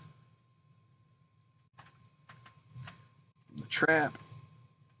Murray. The trap.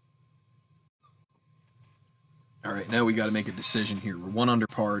 All right, now we got to make a decision here. We're 1 under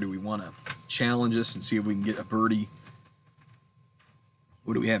par. Do we want to challenge us and see if we can get a birdie?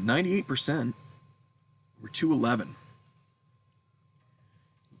 What do we have? 98%. We're 211.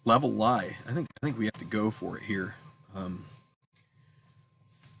 Level lie. I think we have to go for it here.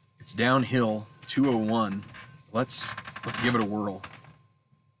 It's downhill. 201. Let's give it a whirl.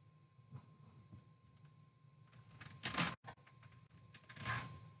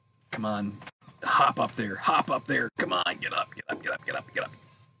 Come on. Hop up there. Hop up there. Come on. Get up. Get up. Get up. Get up. Get up.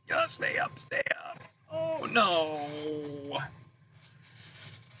 Yeah, stay up. Stay up. Oh, no.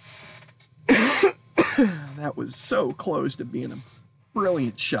 That was so close to being a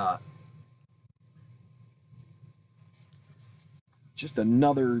brilliant shot. Just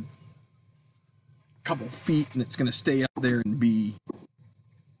another couple feet, and it's going to stay up there and be.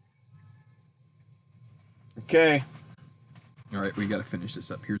 Okay. All right, we got to finish this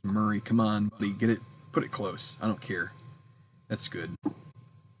up. Here's Murray. Come on, buddy. Get it. Put it close. I don't care. That's good.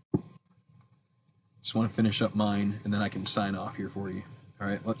 Just want to finish up mine, and then I can sign off here for you. All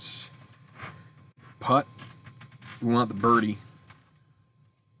right, let's putt. We want the birdie.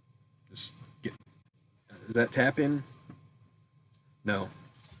 Just get. Does that tap in? No.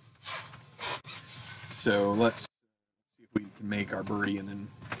 So let's see if we can make our birdie, and then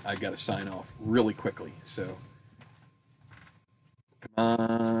I got to sign off really quickly. So come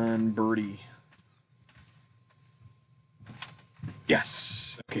on, birdie.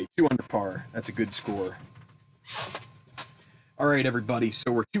 Yes. Okay, 2 under par. That's a good score. All right, everybody.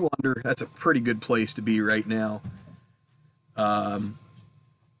 So we're 2 under. That's a pretty good place to be right now.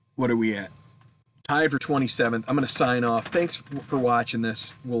 What are we at? Tied for 27th. I'm going to sign off. Thanks for watching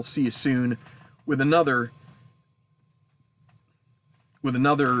this. We'll see you soon with another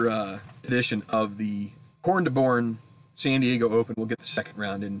edition of the Korn to Born San Diego Open. We'll get the second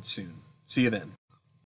round in soon. See you then.